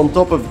put you on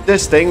top of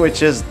this thing,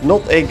 which is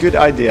not a good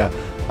idea.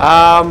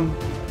 How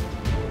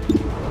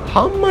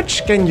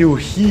much can you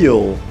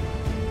heal?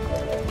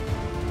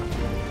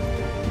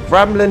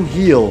 Gremlin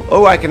heal.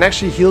 Oh, I can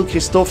actually heal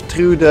Christophe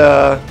through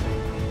the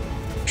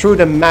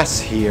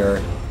mess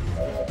here.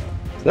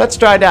 So let's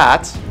try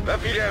that.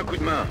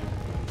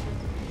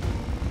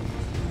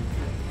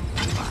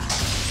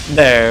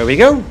 There we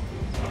go.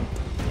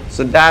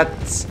 So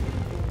that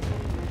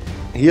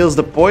heals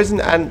the poison,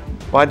 and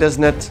why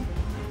doesn't it?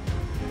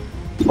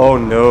 Oh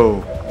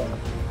no.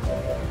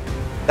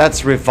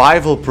 That's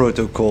revival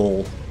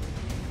protocol.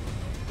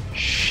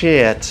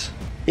 Shit.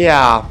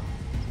 Yeah.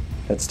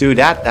 Let's do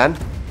that then.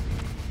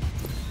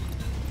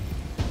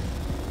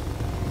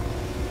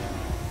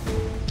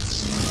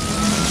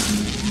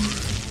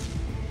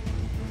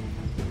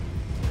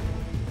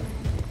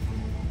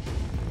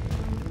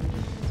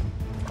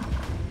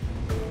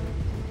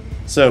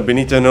 So,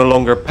 Benito no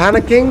longer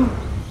panicking.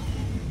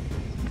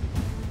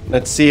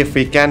 Let's see if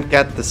we can't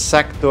get the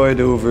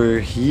sectoid over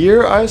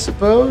here, I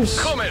suppose.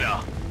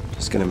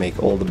 Just gonna make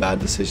all the bad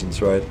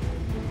decisions, right?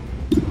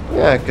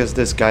 Yeah, because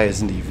this guy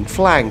isn't even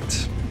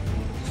flanked.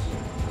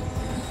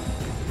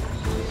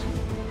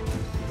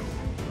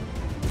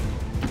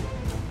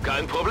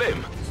 Kein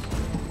Problem.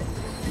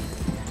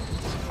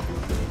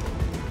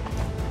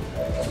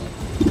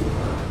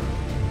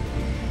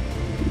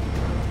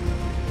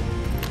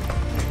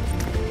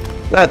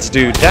 Let's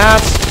do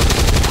that.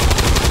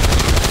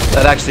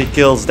 That actually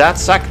kills that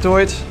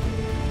sectoid.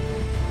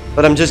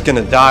 But I'm just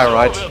gonna die,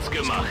 right?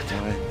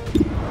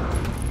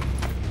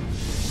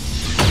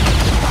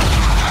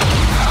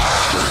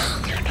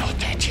 You're not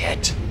dead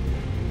yet.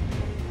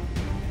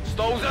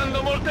 Sto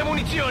usando molte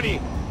munizioni.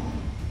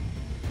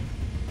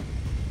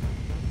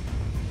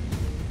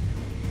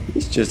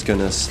 He's just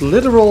gonna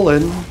slither roll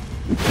in.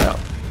 Yeah.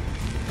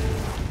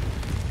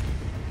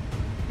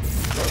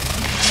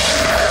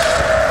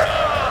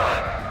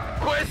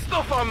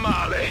 Questo fa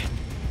male.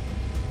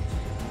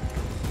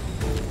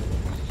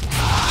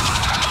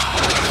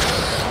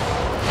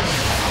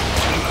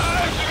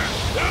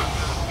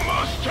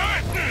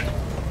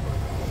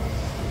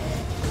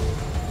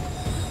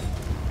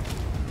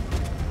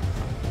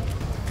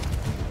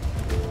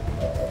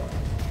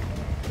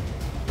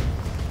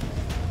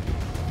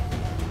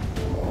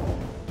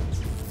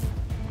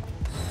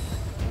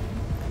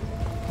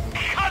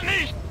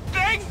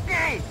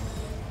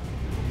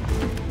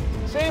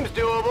 Seems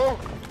doable.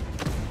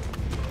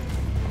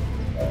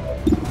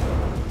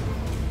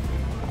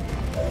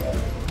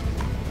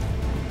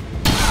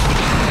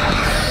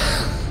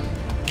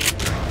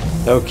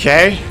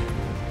 Okay.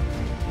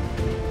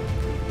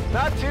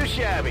 Not too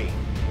shabby.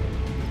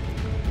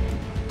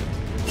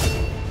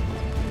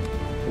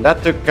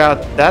 That took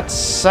out that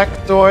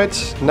sectoid.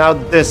 Now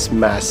this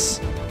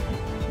mess.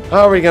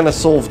 How are we gonna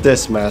solve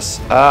this mess?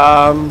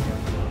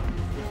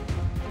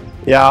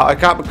 Yeah, I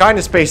kind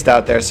of spaced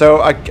out there. So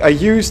I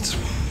used...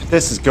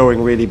 This is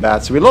going really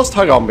bad. So we lost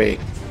Harambe.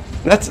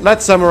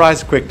 Let's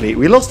summarize quickly.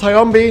 We lost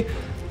Harambe.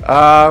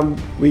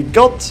 We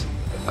got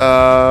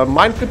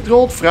mind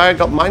controlled. Freya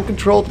got mind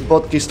controlled,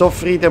 but Christophe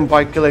freed him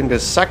by killing the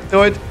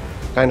sectoid.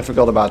 Kind of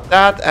forgot about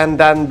that. And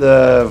then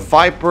the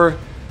Viper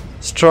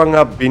strung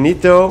up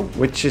Benito,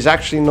 which is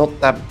actually not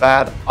that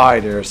bad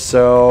either.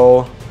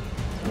 So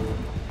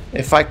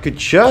if I could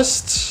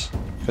just...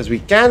 Because we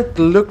can't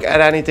look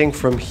at anything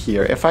from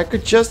here. If I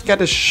could just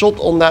get a shot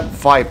on that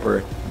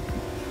Viper,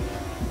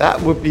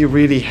 that would be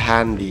really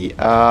handy.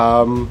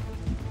 So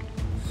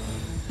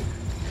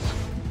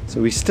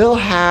we still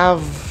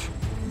have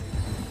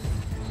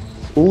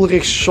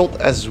Ulrich's shot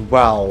as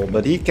well,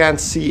 but he can't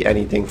see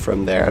anything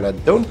from there. And I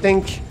don't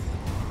think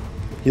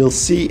he'll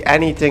see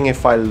anything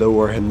if I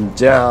lower him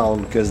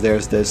down, because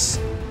there's this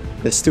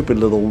stupid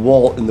little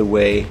wall in the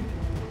way.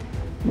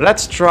 But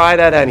let's try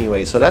that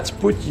anyway. So let's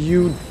put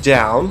you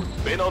down.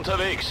 Bin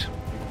unterwegs.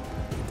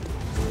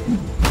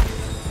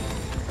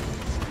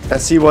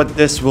 Let's see what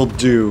this will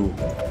do.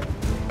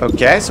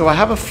 Okay, so I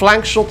have a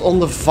flank shot on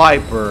the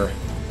Viper.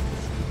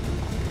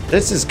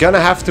 This is gonna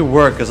have to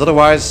work, because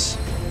otherwise,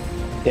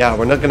 yeah,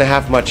 we're not gonna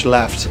have much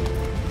left.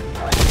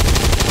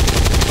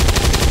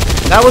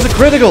 That was a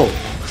critical.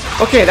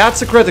 Okay,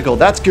 that's a critical.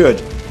 That's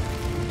good.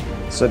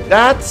 So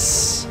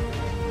that's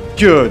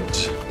good.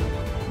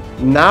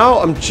 Now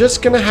I'm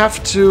just gonna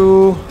have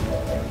to...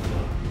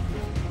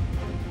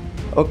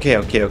 Okay.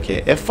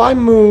 If I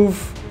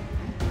move...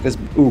 Because,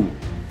 ooh.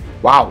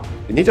 Wow.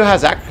 Benito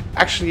has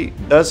actually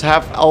does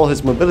have all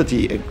his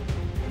mobility.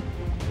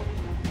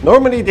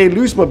 Normally they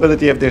lose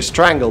mobility if they're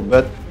strangled,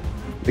 but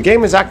the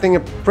game is acting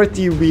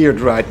pretty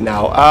weird right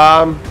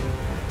now.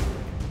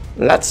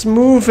 Let's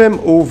move him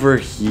over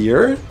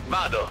here.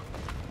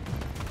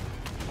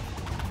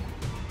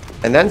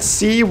 And then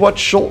see what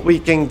shot we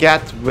can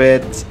get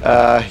with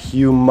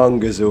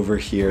Humongous over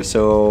here.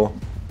 So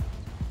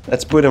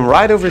let's put him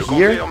right over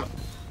here.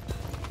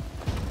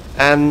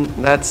 And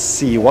let's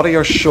see, what are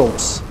your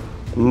shots?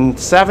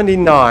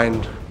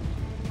 79.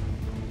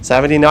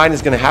 79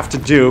 is gonna have to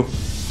do.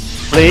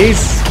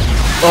 Please.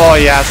 Oh,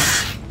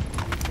 yes.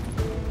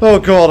 Oh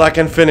god, I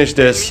can finish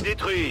this.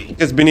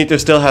 Because Benito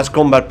still has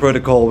combat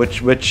protocol,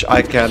 which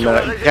I can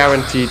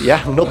guarantee.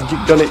 Yeah, I'm not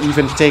gonna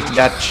even take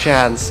that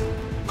chance.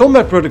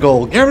 Combat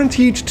protocol,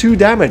 guaranteed 2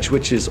 damage,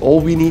 which is all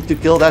we need to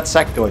kill that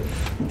sectoid.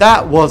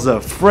 That was a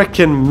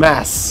freaking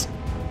mess.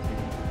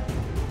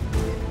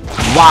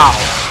 Wow.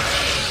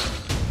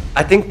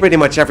 I think pretty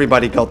much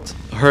everybody got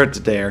hurt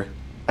there.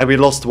 And we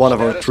lost one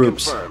of our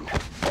troops. Confirmed.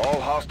 All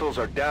hostiles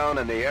are down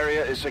and the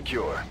area is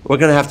secure. We're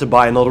gonna have to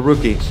buy another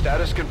rookie.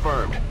 Status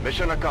confirmed.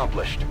 Mission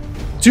accomplished.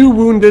 2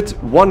 wounded,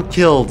 1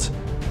 killed.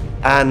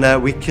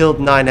 And we killed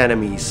 9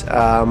 enemies.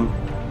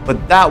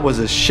 But that was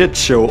a shit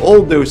show.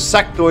 All those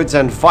sectoids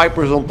and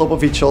vipers on top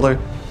of each other.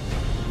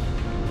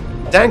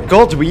 Thank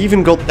God we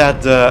even got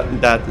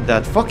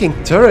that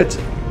fucking turret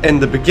in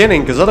the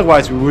beginning, because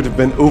otherwise we would have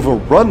been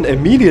overrun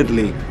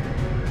immediately.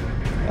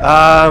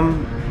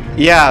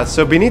 Yeah,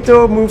 so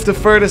Benito moved the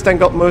furthest and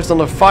got most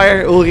under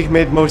fire. Ulrich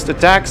made most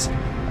attacks,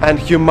 and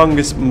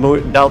Humongous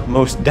dealt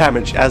most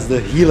damage as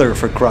the healer,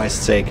 for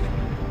Christ's sake.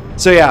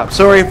 So yeah,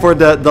 sorry for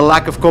the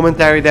lack of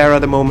commentary there at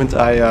the moment.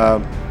 I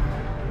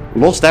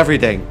lost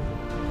everything.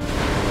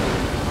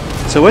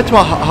 So with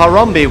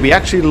Harambe we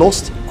actually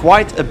lost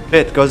quite a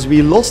bit, because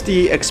we lost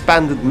the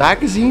expanded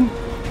magazine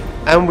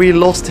and we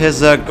lost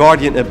his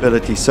guardian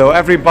ability. So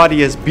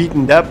everybody is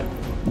beaten up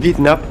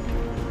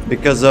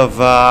because of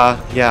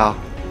yeah,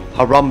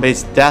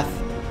 Harambe's death,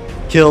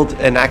 killed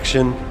in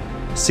action.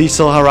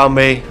 Cecil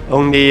Harambe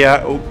only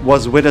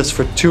was with us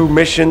for 2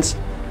 missions,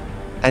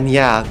 and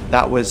yeah,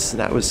 that was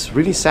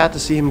really sad to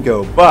see him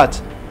go.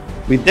 But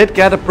we did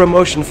get a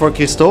promotion for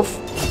Christophe,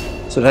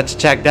 so let's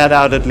check that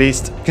out at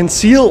least.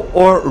 Conceal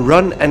or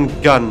run and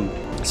gun.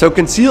 So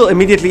conceal,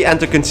 immediately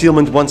enter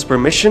concealment once per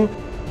mission,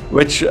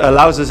 which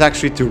allows us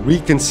actually to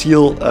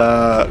reconceal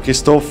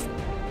Christophe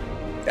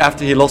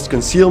after he lost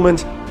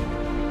concealment.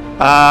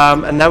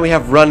 And now we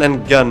have run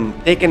and gun.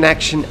 Take an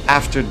action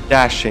after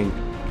dashing.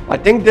 I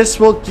think this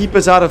will keep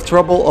us out of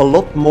trouble a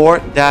lot more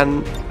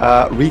than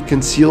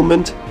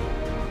reconcealment.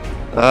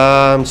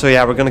 So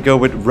yeah, we're gonna go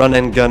with run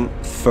and gun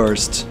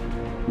first.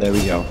 There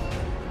we go.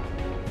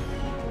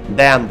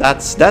 Damn,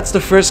 that's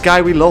the first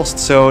guy we lost,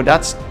 so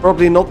that's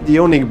probably not the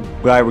only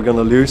guy we're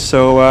gonna lose.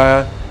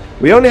 So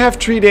we only have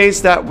 3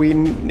 days that we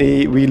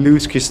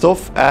lose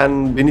Christophe,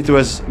 and Benito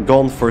has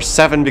gone for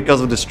 7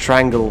 because of the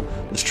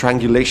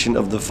strangulation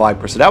of the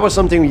Viper. So that was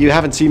something you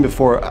haven't seen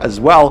before as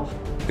well,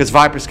 because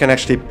Vipers can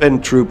actually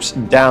pin troops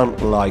down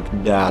like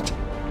that.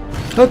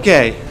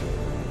 Okay.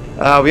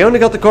 We only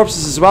got the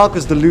corpses as well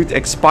because the loot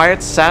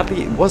expired.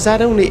 Sadly, was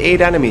that only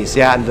 8 enemies?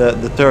 Yeah, and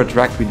the third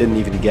wreck we didn't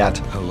even get.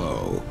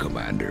 Hello,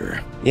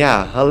 Commander.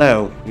 Yeah,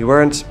 hello. You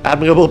weren't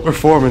admirable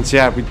performance.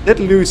 Yeah, we did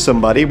lose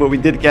somebody, but we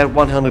did get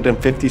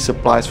 150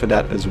 supplies for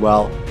that as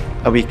well.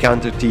 And we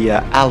countered the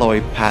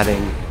alloy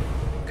padding.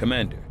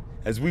 Commander,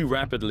 as we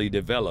rapidly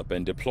develop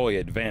and deploy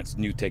advanced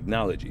new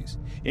technologies,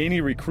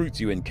 any recruits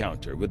you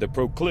encounter with a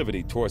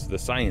proclivity towards the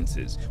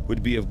sciences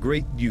would be of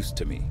great use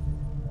to me.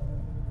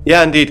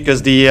 Yeah, indeed,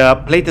 because the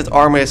plated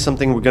armor is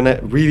something we're gonna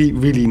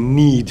really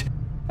need.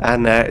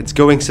 And it's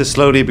going so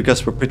slowly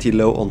because we're pretty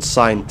low on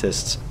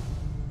scientists.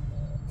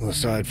 Well,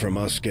 aside from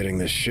us getting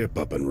this ship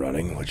up and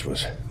running, which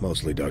was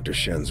mostly Dr.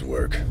 Shen's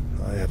work,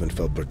 I haven't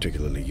felt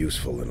particularly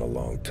useful in a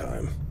long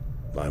time.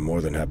 I'm more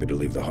than happy to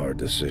leave the hard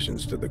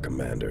decisions to the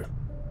Commander.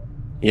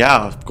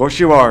 Yeah, of course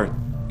you are.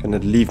 Gonna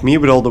leave me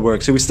with all the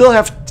work. So we still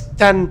have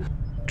 10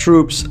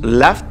 troops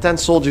left, 10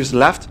 soldiers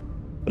left.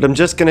 But I'm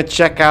just gonna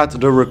check out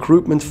the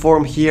recruitment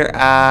form here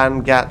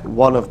and get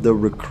one of the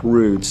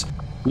recruits.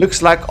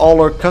 Looks like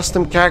all our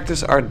custom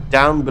characters are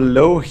down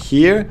below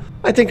here.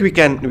 I think we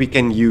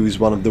can use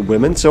one of the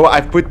women. So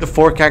I've put the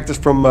 4 characters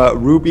from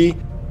Ruby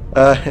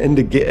in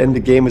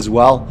the game as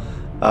well.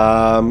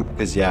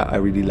 Because yeah, I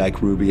really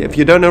like Ruby. If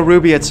you don't know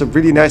Ruby, it's a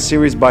really nice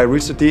series by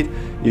Rooster Teeth.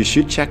 You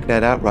should check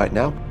that out right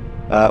now.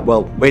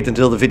 Well, wait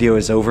until the video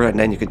is over and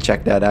then you can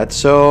check that out.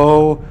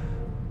 So,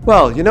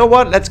 well, you know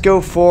what? Let's go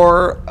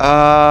for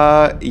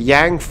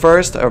Yang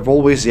first. I've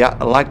always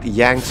liked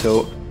Yang,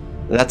 so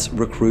Let's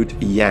recruit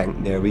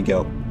Yang. There we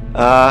go.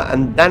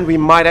 And then we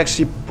might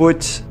actually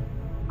put...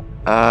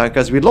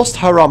 because we lost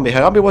Harambe.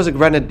 Harambe was a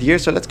grenadier,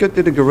 so let's go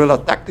to the guerrilla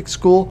tactics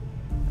school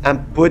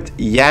and put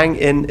Yang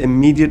in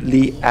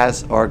immediately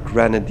as our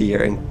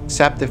grenadier.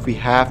 Except if we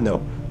have... No.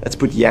 Let's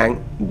put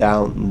Yang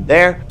down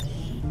there.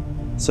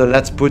 So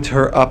let's put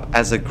her up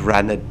as a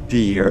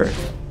grenadier.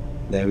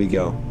 There we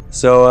go.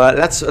 So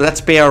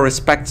let's pay our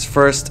respects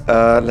first.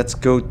 Let's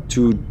go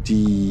to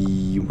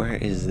the... Where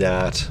is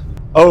that?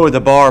 Oh,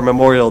 the bar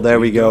memorial. There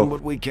we go. We've done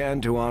what we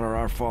can to honor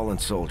our fallen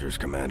soldiers,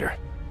 Commander.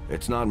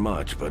 It's not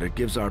much, but it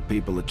gives our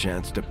people a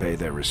chance to pay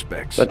their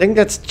respects. So I think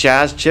that's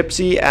Jazz,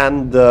 Gypsy,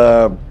 and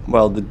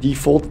well, the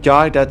default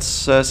guy that's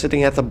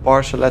sitting at the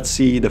bar. So let's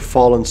see the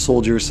fallen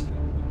soldiers.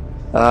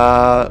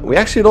 We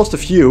actually lost a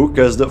few,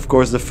 because of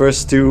course the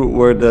first two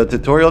were the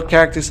tutorial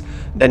characters.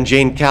 Then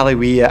Jane Kelly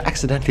we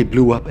accidentally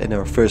blew up in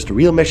our first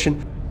real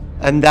mission.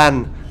 And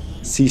then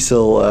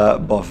Cecil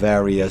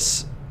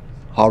Bavarius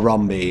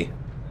Harambe.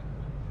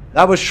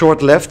 That was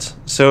short-lived,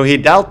 so he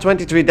dealt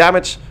 23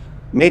 damage,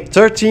 made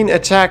 13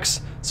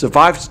 attacks,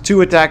 survived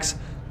 2 attacks,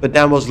 but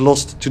then was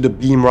lost to the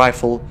beam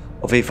rifle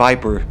of a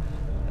Viper.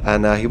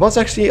 And he was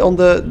actually on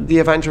the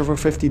Avenger for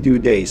 52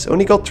 days.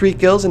 Only got 3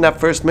 kills in that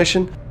first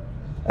mission.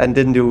 And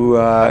didn't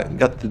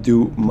got to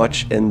do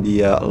much in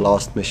the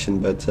last mission,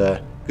 but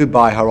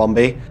goodbye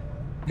Harambe.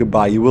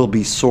 Goodbye, you will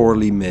be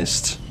sorely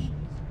missed.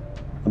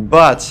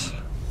 But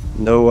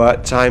no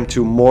time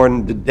to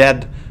mourn the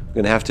dead. We're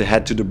gonna have to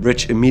head to the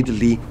bridge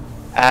immediately.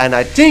 And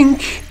I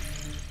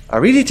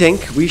really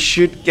think we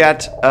should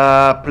get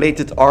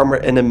plated armor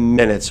in a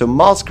minute. So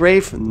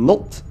Massgrave,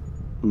 not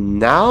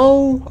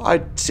now, I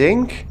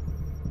think.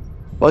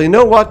 Well, you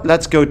know what?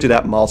 Let's go to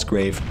that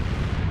Massgrave.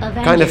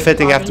 Kind of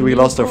fitting after we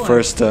lost our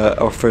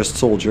first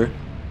soldier.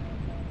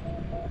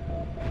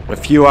 A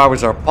few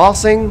hours are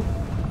passing.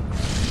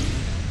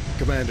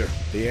 Commander,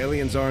 the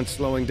aliens aren't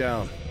slowing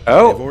down.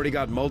 Oh. They've already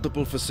got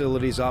multiple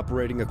facilities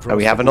operating across. And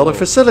we have the another globe.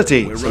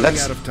 facility. We're So running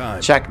let's out of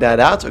time. check that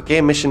out. Okay,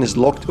 mission is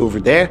locked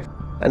over there.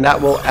 And that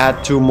will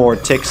add 2 more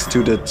ticks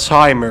to the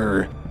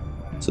timer.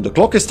 So the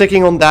clock is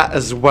ticking on that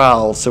as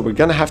well. So we're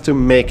gonna have to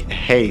make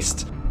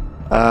haste.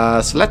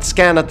 So let's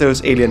scan at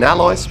those alien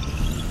alloys.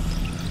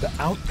 The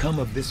outcome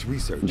of this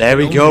research. There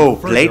we will go, only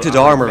further plated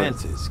our armor.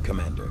 advances,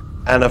 Commander.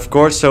 And of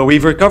course, so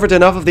we've recovered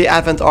enough of the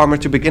Advent armor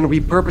to begin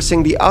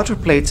repurposing the outer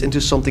plates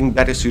into something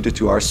better suited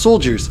to our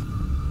soldiers.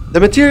 The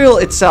material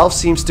itself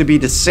seems to be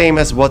the same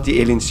as what the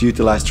aliens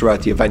utilized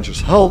throughout the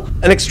Avenger's hull,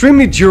 an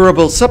extremely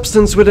durable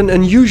substance with an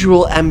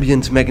unusual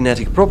ambient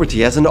magnetic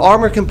property. As an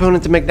armor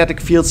component, the magnetic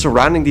field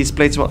surrounding these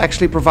plates will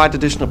actually provide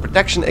additional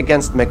protection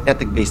against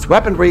magnetic-based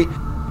weaponry,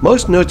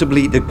 most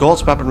notably the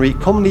God's weaponry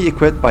commonly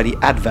equipped by the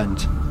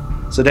Advent.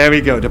 So there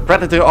we go, the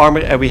Predator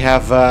armor, and we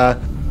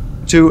have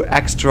 2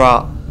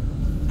 extra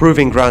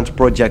Proving Ground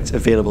projects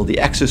available, the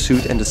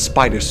Exosuit and the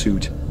Spider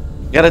Suit.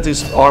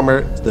 Predator's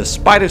armor, the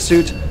Spider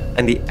Suit,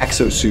 and the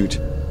Exosuit.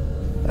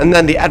 And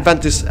then the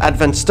Advent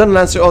Stun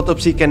Lancer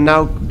autopsy can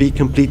now be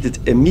completed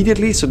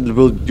immediately, so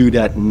we'll do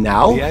that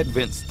now. The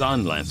Advent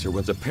Stun Lancer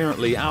was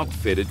apparently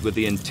outfitted with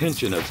the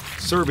intention of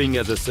serving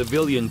as a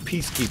civilian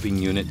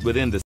peacekeeping unit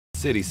within the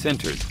city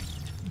centers.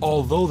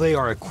 Although they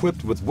are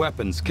equipped with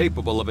weapons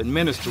capable of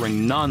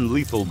administering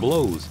non-lethal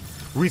blows,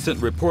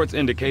 recent reports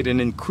indicate an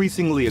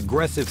increasingly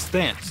aggressive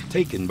stance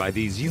taken by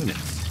these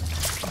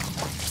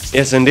units.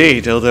 Yes,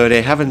 indeed, although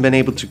they haven't been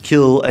able to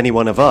kill any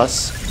one of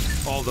us.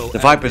 Although The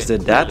Vipers Advent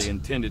did that. clearly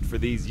intended for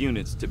these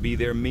units to be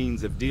their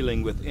means of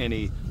dealing with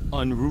any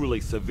unruly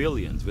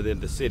civilians within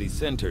the city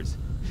centers,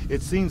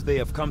 it seems they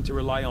have come to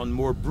rely on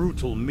more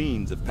brutal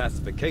means of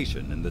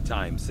pacification in the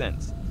time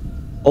since.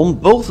 On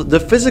both the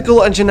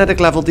physical and genetic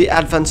level, the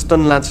Advent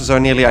Stun Lancers are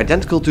nearly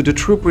identical to the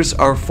troopers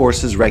our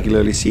forces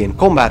regularly see in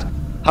combat.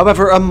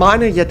 However, a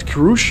minor yet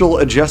crucial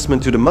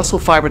adjustment to the muscle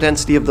fiber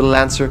density of the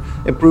Lancer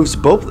improves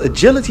both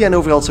agility and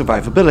overall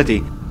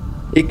survivability.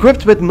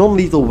 Equipped with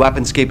non-lethal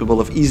weapons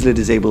capable of easily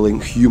disabling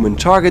human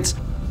targets,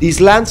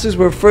 these Lancers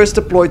were first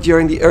deployed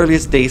during the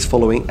earliest days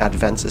following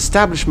Advent's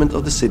establishment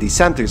of the city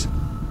centers,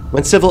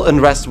 when civil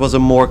unrest was a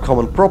more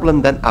common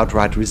problem than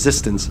outright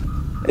resistance.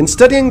 In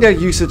studying their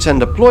usage and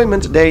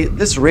deployment,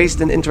 this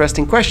raised an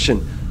interesting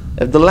question.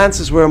 If the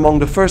Lancers were among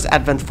the first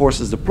Advent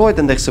forces deployed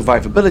and their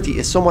survivability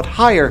is somewhat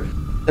higher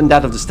than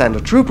that of the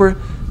standard trooper,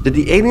 did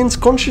the aliens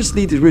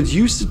consciously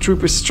reduce the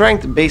trooper's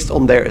strength based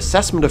on their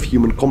assessment of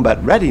human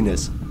combat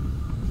readiness?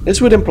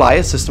 This would imply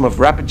a system of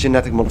rapid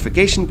genetic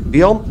modification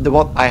beyond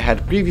what I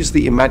had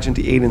previously imagined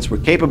the aliens were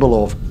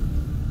capable of.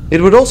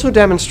 It would also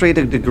demonstrate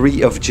a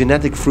degree of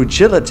genetic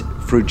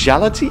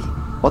frugality?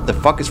 What the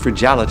fuck is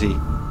frugality?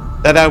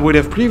 That I would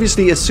have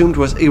previously assumed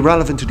was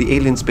irrelevant to the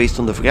aliens based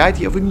on the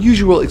variety of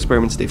unusual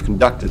experiments they've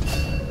conducted.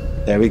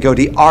 There we go,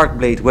 the Arc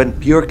Blade. When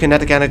pure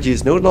kinetic energy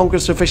is no longer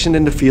sufficient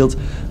in the field,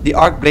 the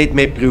Arc Blade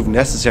may prove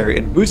necessary.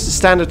 It boosts the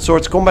standard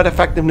sword's combat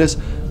effectiveness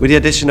with the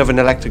addition of an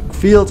electric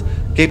field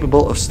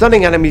capable of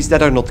stunning enemies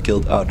that are not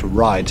killed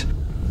outright.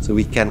 So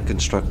we can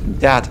construct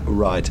that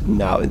right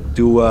now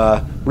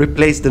to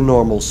replace the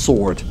normal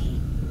sword.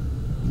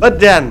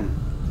 But then,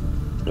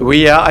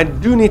 I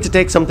do need to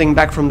take something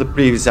back from the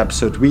previous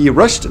episode. We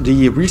rushed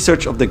the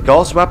research of the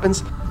gauss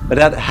weapons, but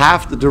that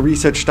halved the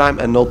research time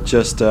and not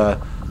just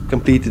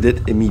completed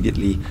it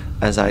immediately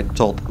as I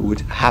thought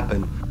would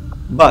happen.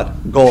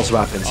 But gauss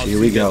weapons, here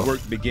we go.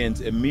 Work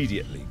begins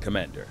immediately,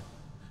 Commander.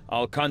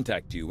 I'll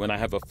contact you when I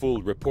have a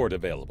full report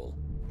available.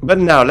 But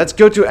now let's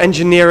go to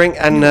engineering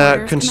and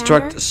orders,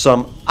 construct Commander?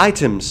 some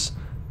items,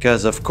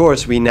 because of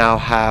course we now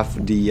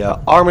have the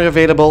armor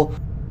available.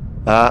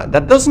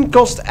 That doesn't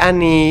cost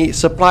any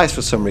supplies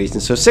for some reason.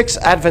 So 6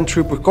 Advent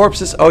Trooper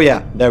corpses. Oh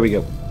yeah, there we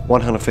go.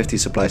 150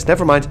 supplies.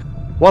 Never mind.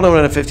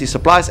 150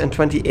 supplies and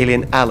 20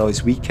 alien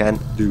alloys. We can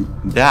do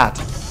that.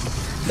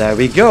 There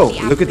we go.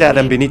 Look at that.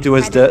 And Benito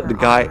is the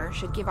guy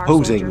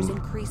posing.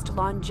 Increased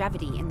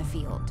longevity in the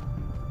field.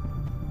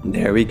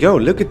 There we go.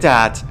 Look at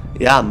that.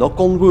 Yeah, knock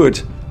on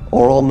wood.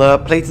 Or on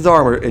plated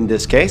armor in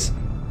this case.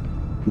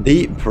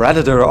 The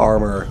Predator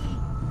armor.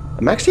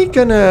 I'm actually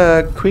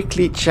gonna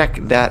quickly check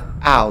that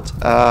out.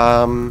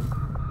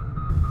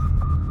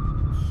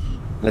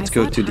 Let's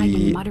go to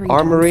the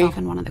armory.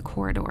 In one of the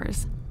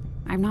corridors.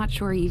 I'm not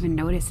sure he even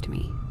noticed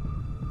me.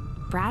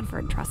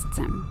 Bradford trusts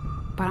him,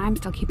 but I'm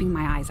still keeping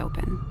my eyes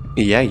open.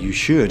 Yeah, you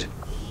should.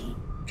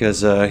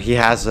 Because he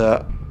has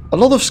a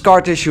lot of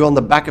scar tissue on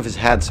the back of his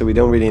head, so we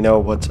don't really know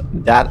what's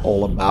that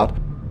all about.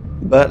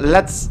 But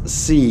let's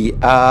see.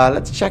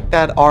 Let's check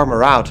that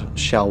armor out,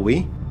 shall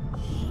we?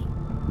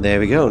 There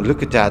we go.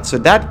 Look at that. So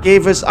that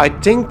gave us, I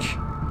think,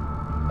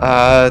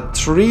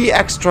 3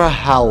 extra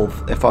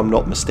health, if I'm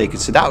not mistaken.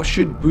 So that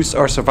should boost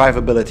our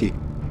survivability.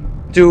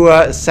 Too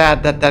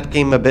sad that that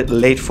came a bit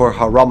late for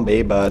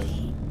Harambe, but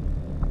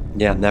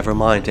yeah, never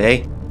mind,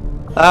 eh?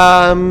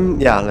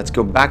 Yeah, let's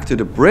go back to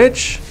the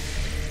bridge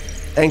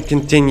and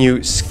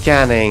continue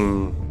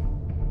scanning.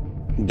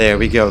 There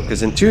we go,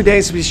 because in 2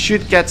 days we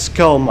should get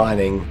skull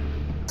mining.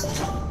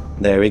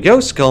 There we go,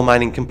 skull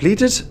mining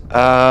completed.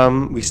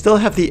 We still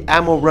have the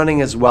ammo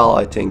running as well,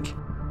 I think.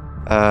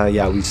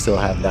 Yeah, we still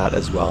have that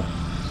as well.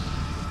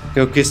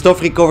 So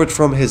Christophe recovered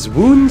from his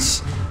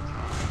wounds.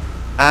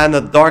 And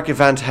a dark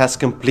event has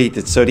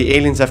completed. So the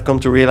aliens have come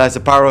to realize the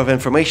power of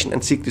information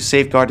and seek to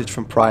safeguard it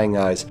from prying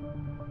eyes.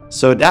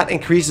 So that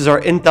increases our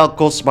intel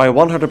costs by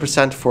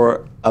 100%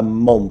 for a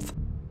month.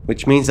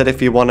 Which means that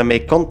if we want to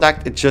make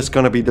contact, it's just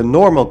going to be the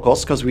normal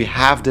cost. Because we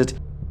halved it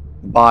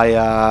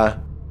by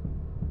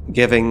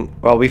giving...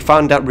 Well, we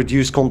found that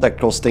reduced contact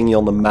cost thingy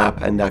on the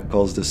map. And that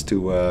caused us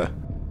to,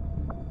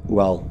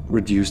 well,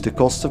 reduce the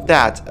cost of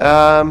that.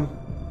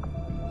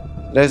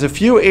 There's a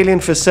few alien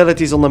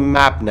facilities on the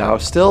map now.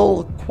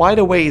 Still quite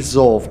a ways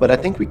off. But I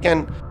think we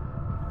can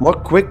more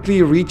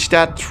quickly reach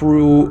that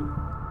through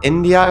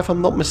India, if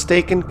I'm not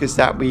mistaken. Because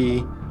that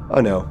we... Oh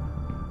no.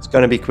 It's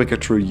going to be quicker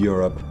through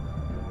Europe.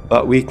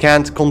 But we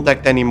can't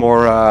contact any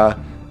more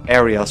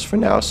areas for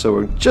now. So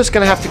we're just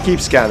going to have to keep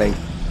scanning.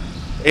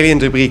 Alien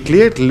debris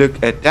cleared.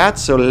 Look at that.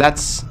 So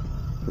let's...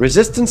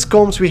 Resistance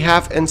comms, we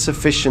have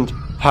insufficient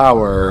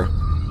power.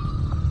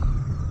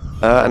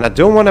 And I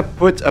don't want to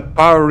put a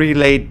power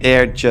relay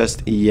there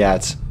just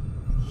yet.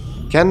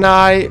 Can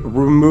I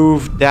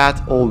remove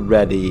that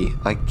already?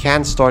 I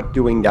can start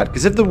doing that.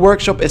 Because if the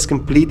workshop is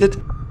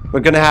completed,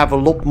 we're going to have a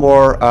lot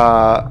more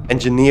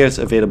engineers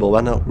available.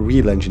 Well, not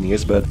real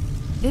engineers, but...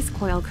 This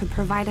coil could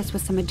provide us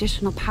with some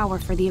additional power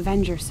for the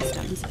Avenger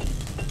systems.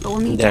 But we'll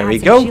need There to we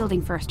add go. some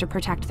shielding first to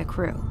protect the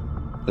crew.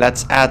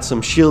 Let's add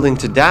some shielding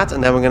to that.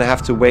 And then we're going to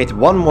have to wait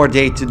one more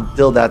day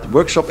till that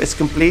workshop is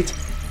complete.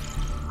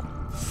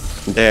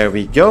 There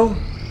we go.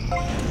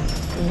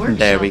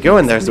 There we go,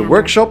 and there's the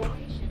workshop.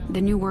 The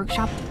new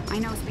workshop? I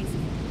know space.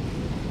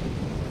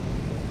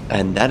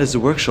 And that is the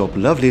workshop.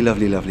 Lovely,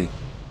 lovely, lovely.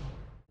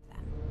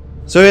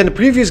 So in the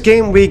previous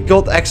game we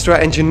got extra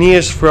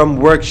engineers from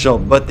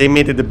workshop, but they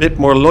made it a bit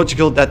more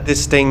logical that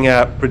this thing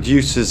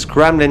produces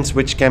gremlins,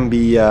 which can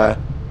be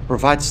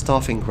provide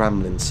staffing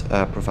gremlins.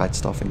 Provide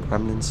staffing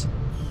gremlins.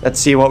 Let's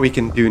see what we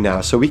can do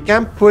now. So we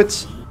can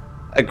put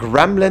a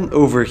gremlin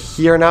over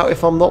here now,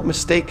 if I'm not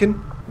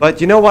mistaken. But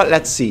you know what,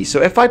 let's see.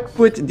 So if I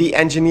put the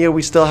engineer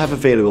we still have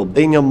available,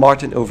 Daniel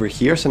Martin, over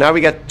here. So now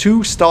we got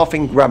 2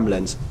 staffing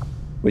gremlins,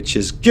 which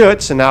is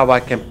good. So now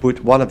I can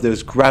put one of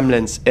those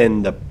gremlins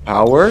in the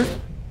power.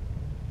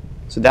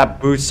 So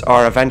that boosts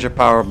our Avenger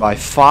power by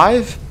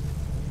 5.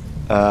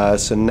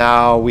 So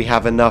now we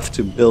have enough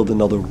to build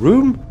another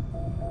room.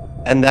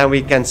 And then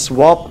we can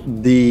swap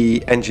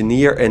the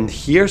engineer in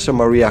here. So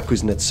Maria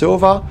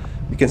Kuznetsova.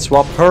 We can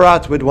swap her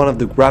out with one of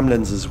the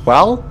gremlins as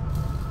well.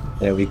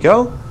 There we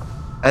go.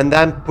 And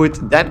then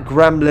put that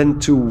gremlin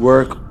to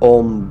work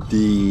on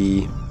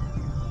the...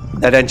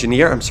 That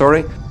engineer, I'm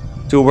sorry.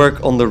 To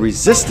work on the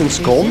resistance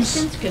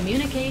comms.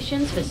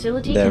 Communications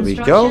facility there we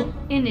go.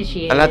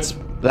 Initiated. And let's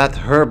let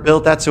her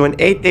build that. So in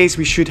 8 days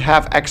we should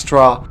have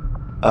extra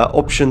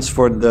options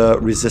for the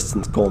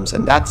resistance comms.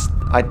 And that's...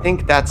 I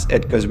think that's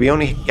it. Because we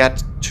only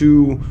get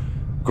 2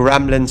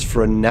 gremlins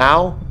for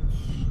now.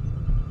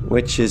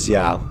 Which is,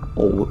 yeah,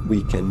 all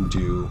we can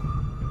do.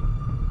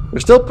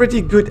 We're still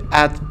pretty good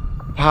at...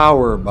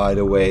 power, by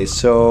the way,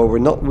 so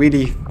we're not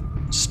really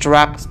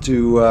strapped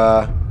to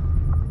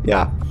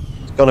Yeah,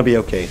 it's gonna be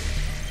okay.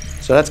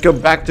 So let's go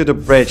back to the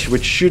bridge,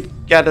 which should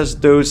get us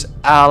those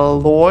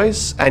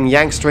alloys. And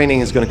Yang's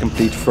training is gonna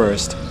complete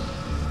first.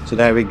 So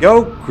there we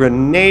go.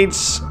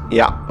 Grenades.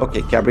 Yeah,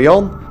 okay, carry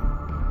on.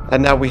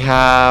 And now we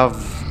have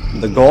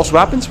the Gauss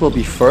weapons will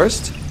be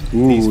first.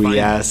 Ooh,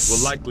 yes.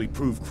 Will likely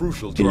prove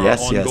crucial to our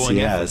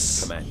ongoing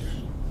efforts, Commander.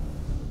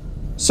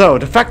 So,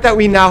 the fact that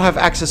we now have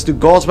access to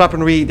Gauss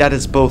weaponry that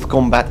is both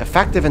combat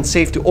effective and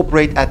safe to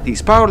operate at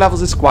these power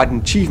levels is quite an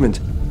achievement.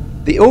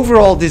 The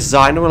overall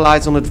design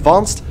relies on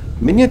advanced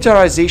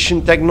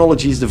miniaturization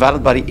technologies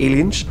developed by the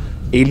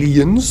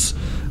aliens,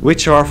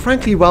 which are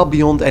frankly well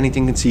beyond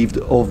anything conceived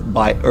of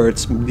by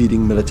Earth's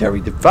leading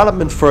military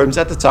development firms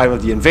at the time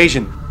of the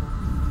invasion.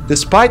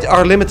 Despite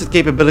our limited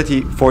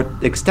capability for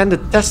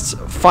extended test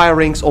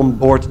firings on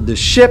board the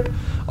ship,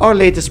 our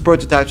latest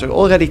prototypes are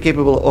already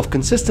capable of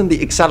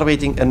consistently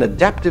accelerating an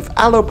adaptive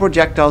allo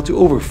projectile to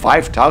over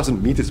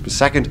 5,000 meters per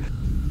second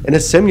in a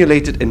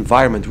simulated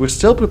environment. We're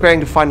still preparing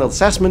the final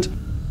assessment,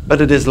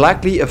 but it is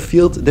likely a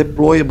field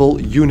deployable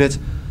unit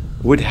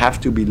would have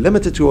to be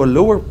limited to a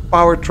lower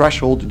power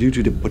threshold due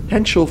to the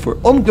potential for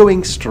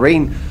ongoing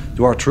strain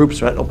to our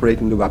troops when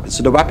operating the weapons.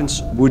 So the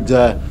weapons would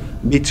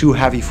be too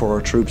heavy for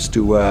our troops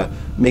to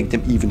make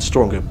them even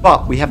stronger.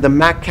 But we have the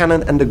mag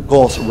cannon and the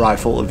Gauss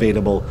rifle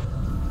available.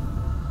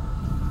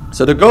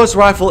 So the Gauss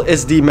rifle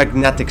is the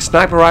magnetic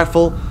sniper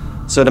rifle.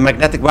 So the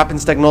magnetic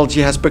weapons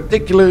technology has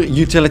particular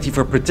utility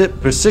for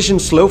precision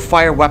slow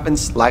fire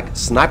weapons like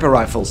sniper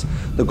rifles.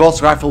 The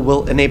Gauss rifle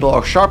will enable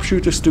our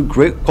sharpshooters to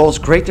cause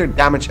greater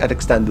damage at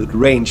extended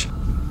range.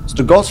 So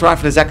the Gauss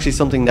rifle is actually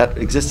something that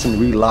exists in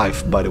real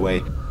life, by the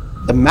way.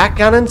 The mag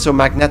cannon, so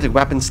magnetic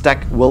weapons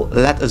tech, will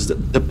let us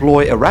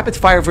deploy a rapid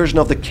fire version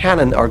of the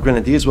cannon. Our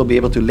grenadiers will be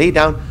able to lay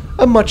down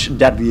a much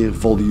deadlier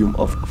volume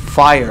of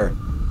fire.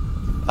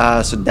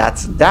 So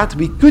that's that.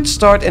 We could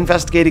start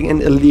investigating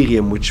in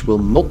Illyrium, which we'll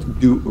not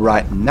do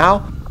right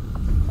now.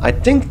 I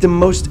think the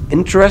most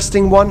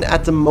interesting one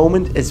at the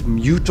moment is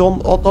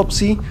Muton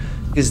Autopsy,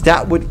 because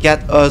that would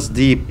get us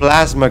the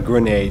plasma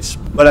grenades.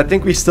 But I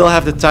think we still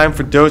have the time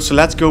for those, so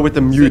let's go with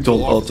the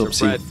Muton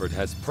Autopsy. Bradford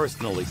has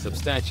personally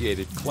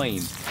substantiated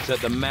claims that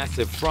the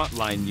massive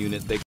frontline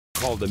unit they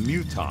call the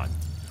Muton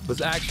was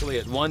actually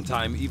at one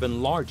time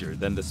even larger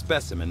than the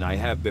specimen I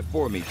have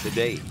before me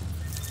today.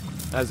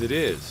 As it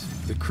is,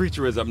 the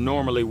creature is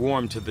abnormally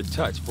warm to the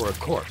touch for a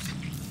corpse,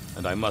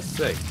 and I must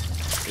say,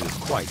 it is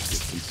quite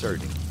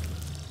disconcerting.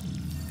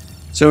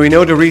 So we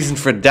know the reason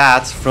for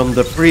that from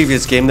the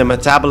previous game. The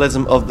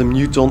metabolism of the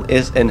Muton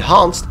is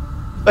enhanced,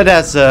 but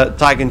as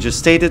Tygan just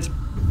stated,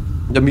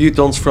 the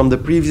Mutons from the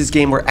previous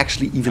game were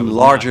actually even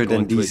larger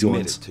than these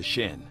ones. To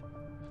Shen,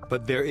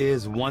 but there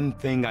is one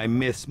thing I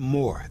miss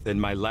more than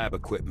my lab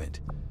equipment.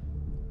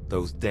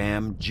 Those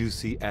damn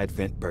juicy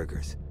Advent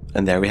burgers.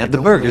 And there we have the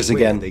burgers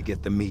again. They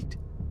get the meat,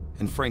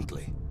 and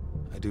frankly,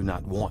 I do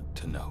not want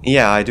to know.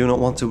 Yeah, I do not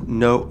want to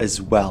know as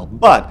well.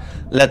 But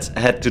let's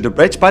head to the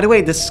bridge. By the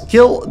way, the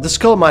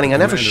skull mining, I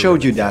never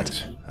showed you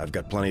that. I've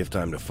got plenty of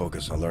time to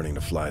focus on learning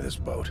to fly this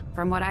boat.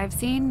 From what I've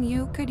seen,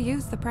 you could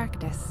use the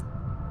practice.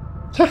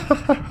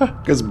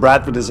 Because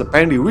Bradford is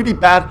apparently really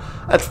bad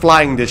at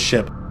flying this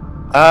ship.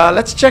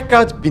 Let's check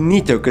out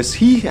Benito, because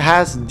he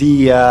has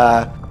the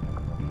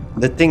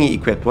thingy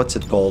equipped. What's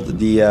it called?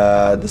 The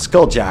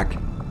skulljack.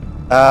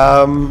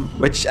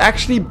 Which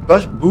actually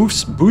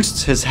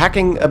boosts his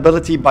hacking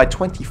ability by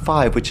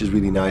 25, which is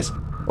really nice.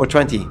 Or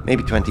 20,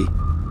 maybe 20.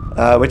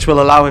 Which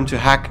will allow him to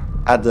hack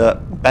at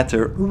a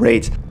better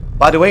rate.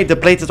 By the way, the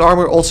plated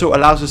armor also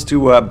allows us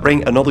to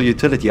bring another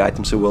utility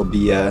item, so we'll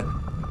be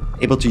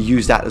able to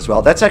use that as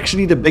well. That's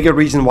actually the bigger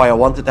reason why I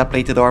wanted that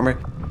plated armor,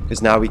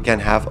 because now we can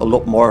have a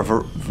lot more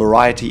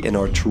variety in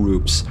our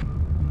troops.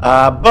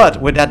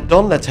 But with that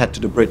done, let's head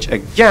to the bridge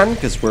again,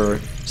 because we're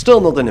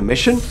still not in a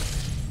mission.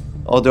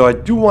 Although I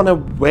do want to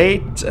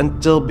wait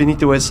until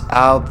Benito is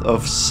out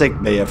of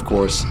sickbay, of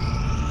course.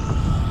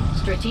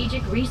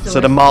 Strategic resource. So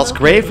the mass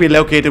grave, we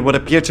located what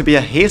appeared to be a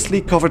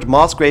hastily covered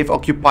mass grave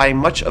occupying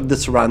much of the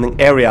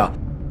surrounding area.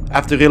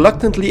 After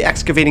reluctantly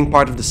excavating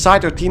part of the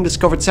site, our team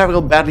discovered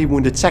several badly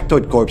wounded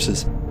sectoid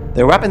corpses.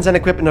 Their weapons and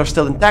equipment are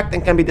still intact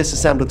and can be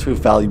disassembled for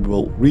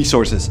valuable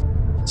resources.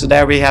 So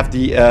there we have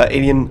the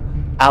alien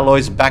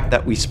alloys back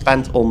that we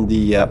spent on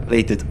the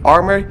plated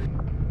armor.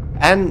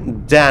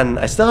 And then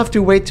I still have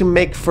to wait to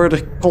make further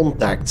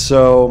contact,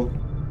 so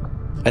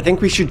I think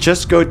we should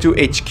just go to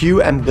HQ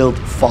and build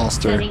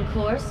faster. Setting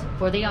course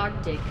for the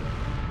Arctic.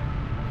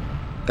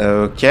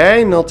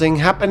 Okay, nothing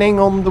happening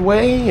on the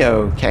way.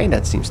 Okay,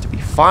 that seems to be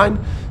fine.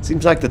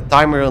 Seems like the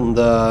timer on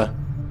the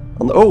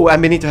oh,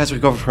 and Benito has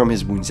recovered from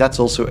his wounds. That's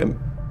also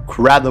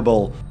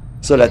incredible.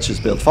 So let's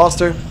just build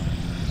faster.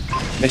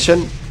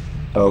 Mission.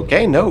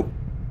 Okay, no.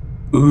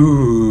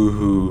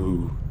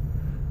 Ooh.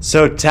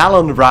 So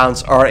Talon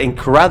rounds are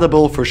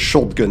incredible for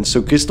shotguns,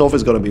 so Christoph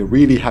is gonna be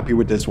really happy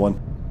with this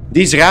one.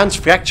 These rounds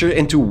fracture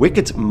into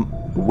wicked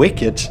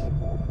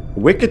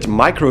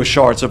micro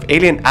shards of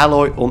alien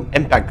alloy on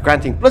impact,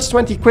 granting plus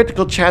 20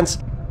 critical chance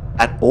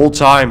at all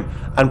time.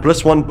 And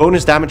 +1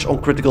 bonus damage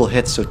on critical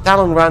hits. So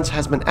Talon rounds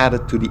has been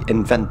added to the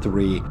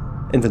inventory.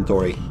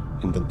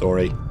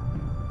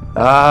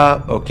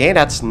 Okay,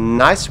 that's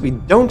nice. We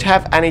don't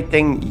have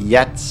anything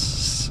yet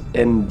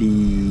in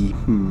the...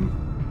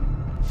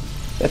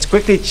 Let's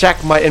quickly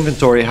check my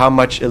inventory, how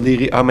many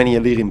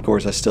Elerium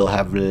cores I still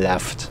have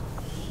left.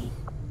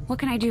 What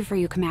can I do for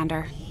you,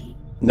 Commander?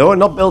 No,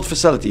 not build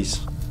facilities.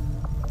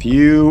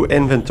 View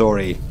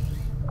inventory.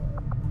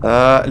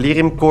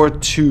 Elerium core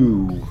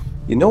 2.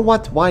 You know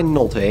what? Why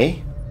not, eh?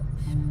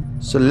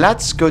 So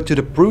let's go to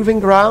the proving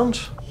ground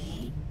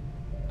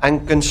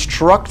and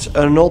construct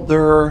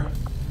another...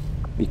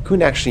 We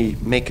could actually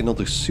make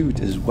another suit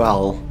as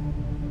well,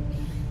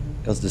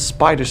 because the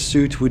spider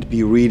suit would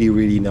be really,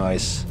 really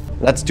nice.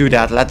 Let's do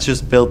that. Let's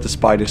just build the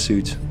spider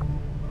suit.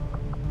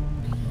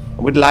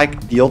 I would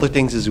like the other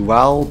things as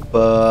well,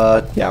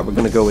 but yeah, we're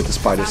gonna go with the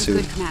spider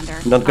suit.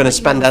 I'm not gonna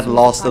spend that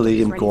last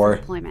Elerium core.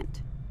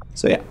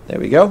 So yeah, there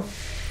we go.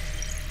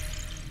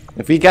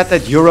 If we get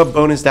that Europe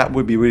bonus, that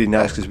would be really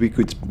nice, because we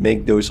could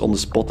make those on the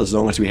spot as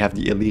long as we have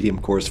the Elerium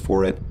cores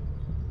for it.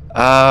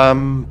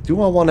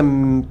 Do I want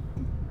to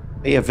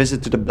pay a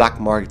visit to the black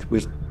market?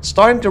 We're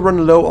starting to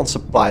run low on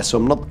supplies, so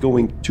I'm not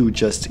going to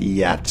just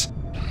yet.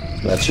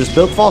 Let's just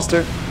build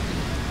faster.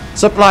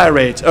 Supply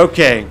rate,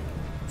 okay.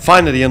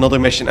 Finally another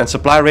mission. And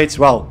supply rates,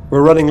 well,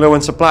 we're running low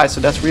on supplies, so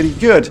that's really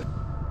good.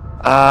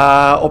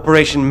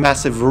 Operation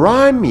Massive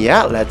Rhyme,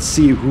 yeah, let's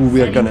see who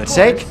we're gonna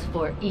take.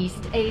 For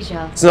East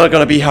Asia. It's not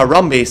gonna be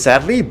Harambe,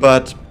 sadly,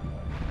 but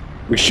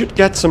we should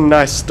get some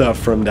nice stuff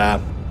from that.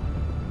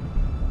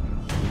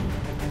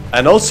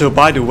 And also,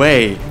 by the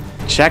way,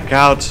 check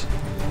out...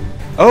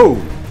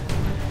 Oh!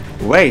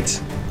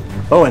 Wait.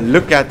 Oh, and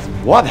look at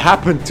what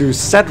happened to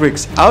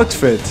Cedric's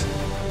outfit.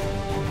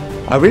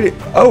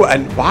 Oh,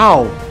 and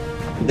wow.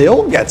 They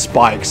all get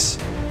spikes.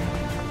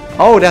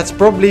 Oh, that's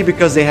probably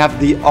because they have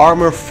the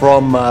armor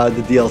from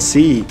the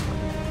DLC.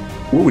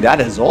 Ooh,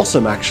 that is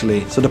awesome,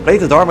 actually. So the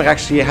plated armor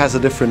actually has a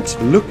different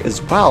look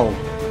as well.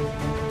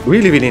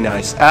 Really, really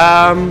nice.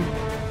 I'm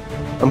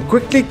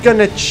quickly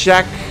gonna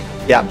check...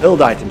 Yeah,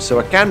 build items. So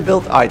I can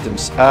build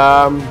items.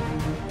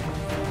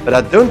 But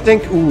I don't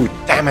think... Ooh,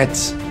 damn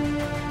it.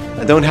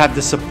 I don't have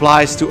the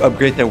supplies to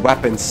upgrade their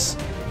weapons.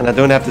 And I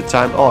don't have the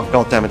time... Oh,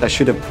 god damn it. I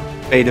should have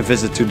paid a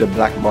visit to the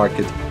black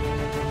market.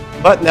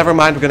 But never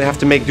mind. We're going to have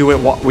to make do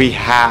with what we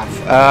have.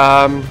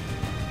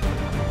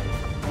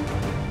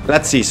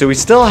 Let's see. So we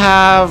still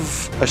have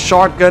a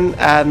shotgun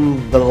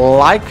and the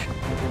like.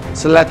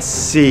 So let's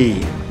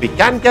see. We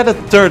can't get a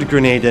third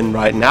grenade in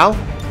right now.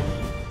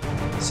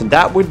 So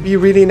that would be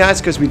really nice,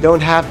 because we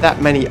don't have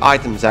that many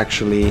items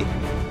actually.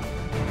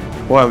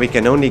 Well, we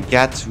can only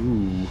get...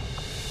 Ooh.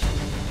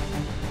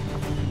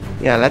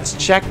 Yeah, let's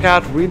check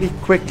out really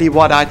quickly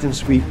what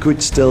items we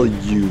could still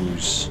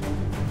use.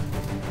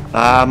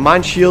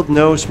 Mine shield,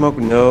 no. Smoke,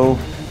 no.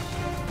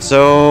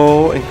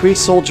 So,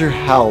 increase soldier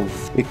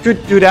health. We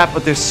could do that,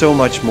 but there's so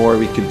much more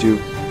we could do.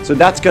 So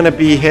that's gonna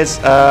be his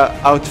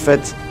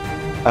outfit.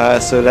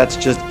 So let's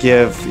just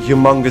give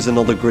Humongous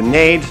another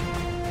grenade,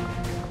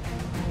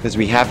 because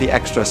we have the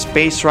extra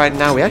space right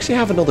now. We actually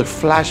have another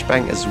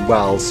flashbang as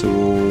well, so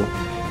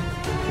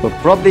we'll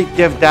probably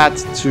give that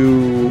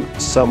to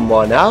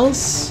someone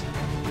else.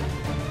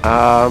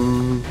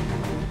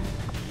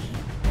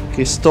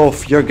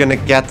 Christophe, you're gonna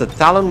get the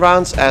Talon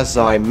rounds, as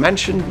I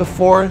mentioned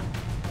before,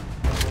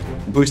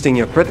 boosting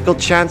your critical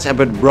chance, and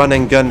with run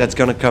and gun, that's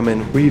gonna come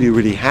in really,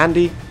 really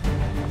handy.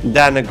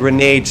 Then a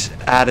grenade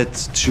added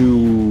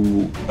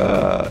to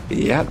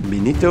yeah,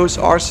 Benito's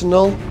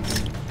arsenal.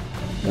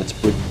 Let's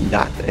put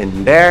that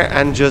in there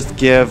and just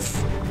give...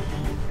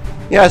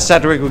 Yeah,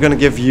 Cedric, we're gonna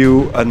give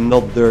you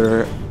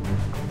another...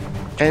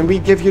 Can we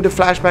give you the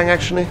flashbang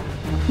actually?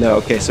 No,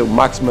 okay, so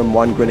maximum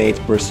 1 grenade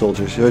per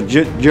soldier. So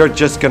you're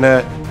just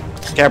gonna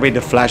carry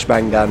the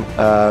flashbang then,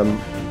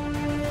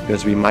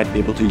 because we might be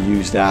able to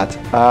use that.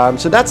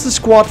 So that's the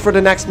squad for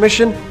the next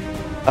mission.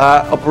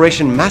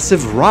 Operation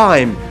Massive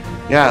Rhyme.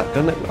 Yeah,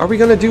 are we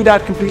gonna do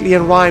that completely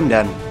in rhyme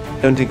then?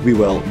 Don't think we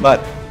will, but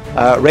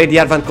Raid the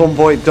Advent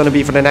Convoy gonna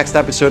be for the next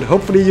episode.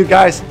 Hopefully you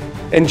guys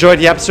enjoyed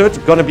the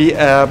episode. Gonna be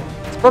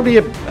it's probably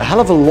a hell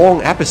of a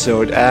long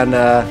episode, and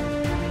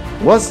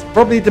was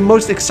probably the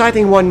most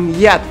exciting one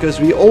yet, because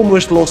we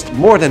almost lost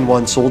more than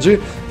one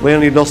soldier. We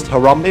only lost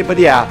Harambe, but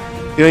yeah,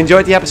 if you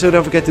enjoyed the episode,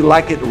 don't forget to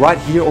like it right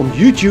here on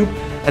YouTube.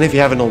 And if you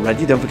haven't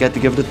already, don't forget to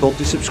give it a thought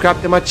to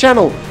subscribe to my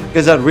channel,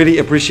 because I'd really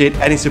appreciate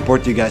any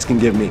support you guys can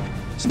give me.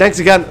 So thanks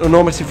again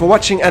enormously for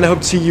watching, and I hope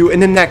to see you in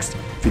the next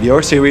video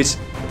or series.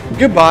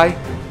 Goodbye!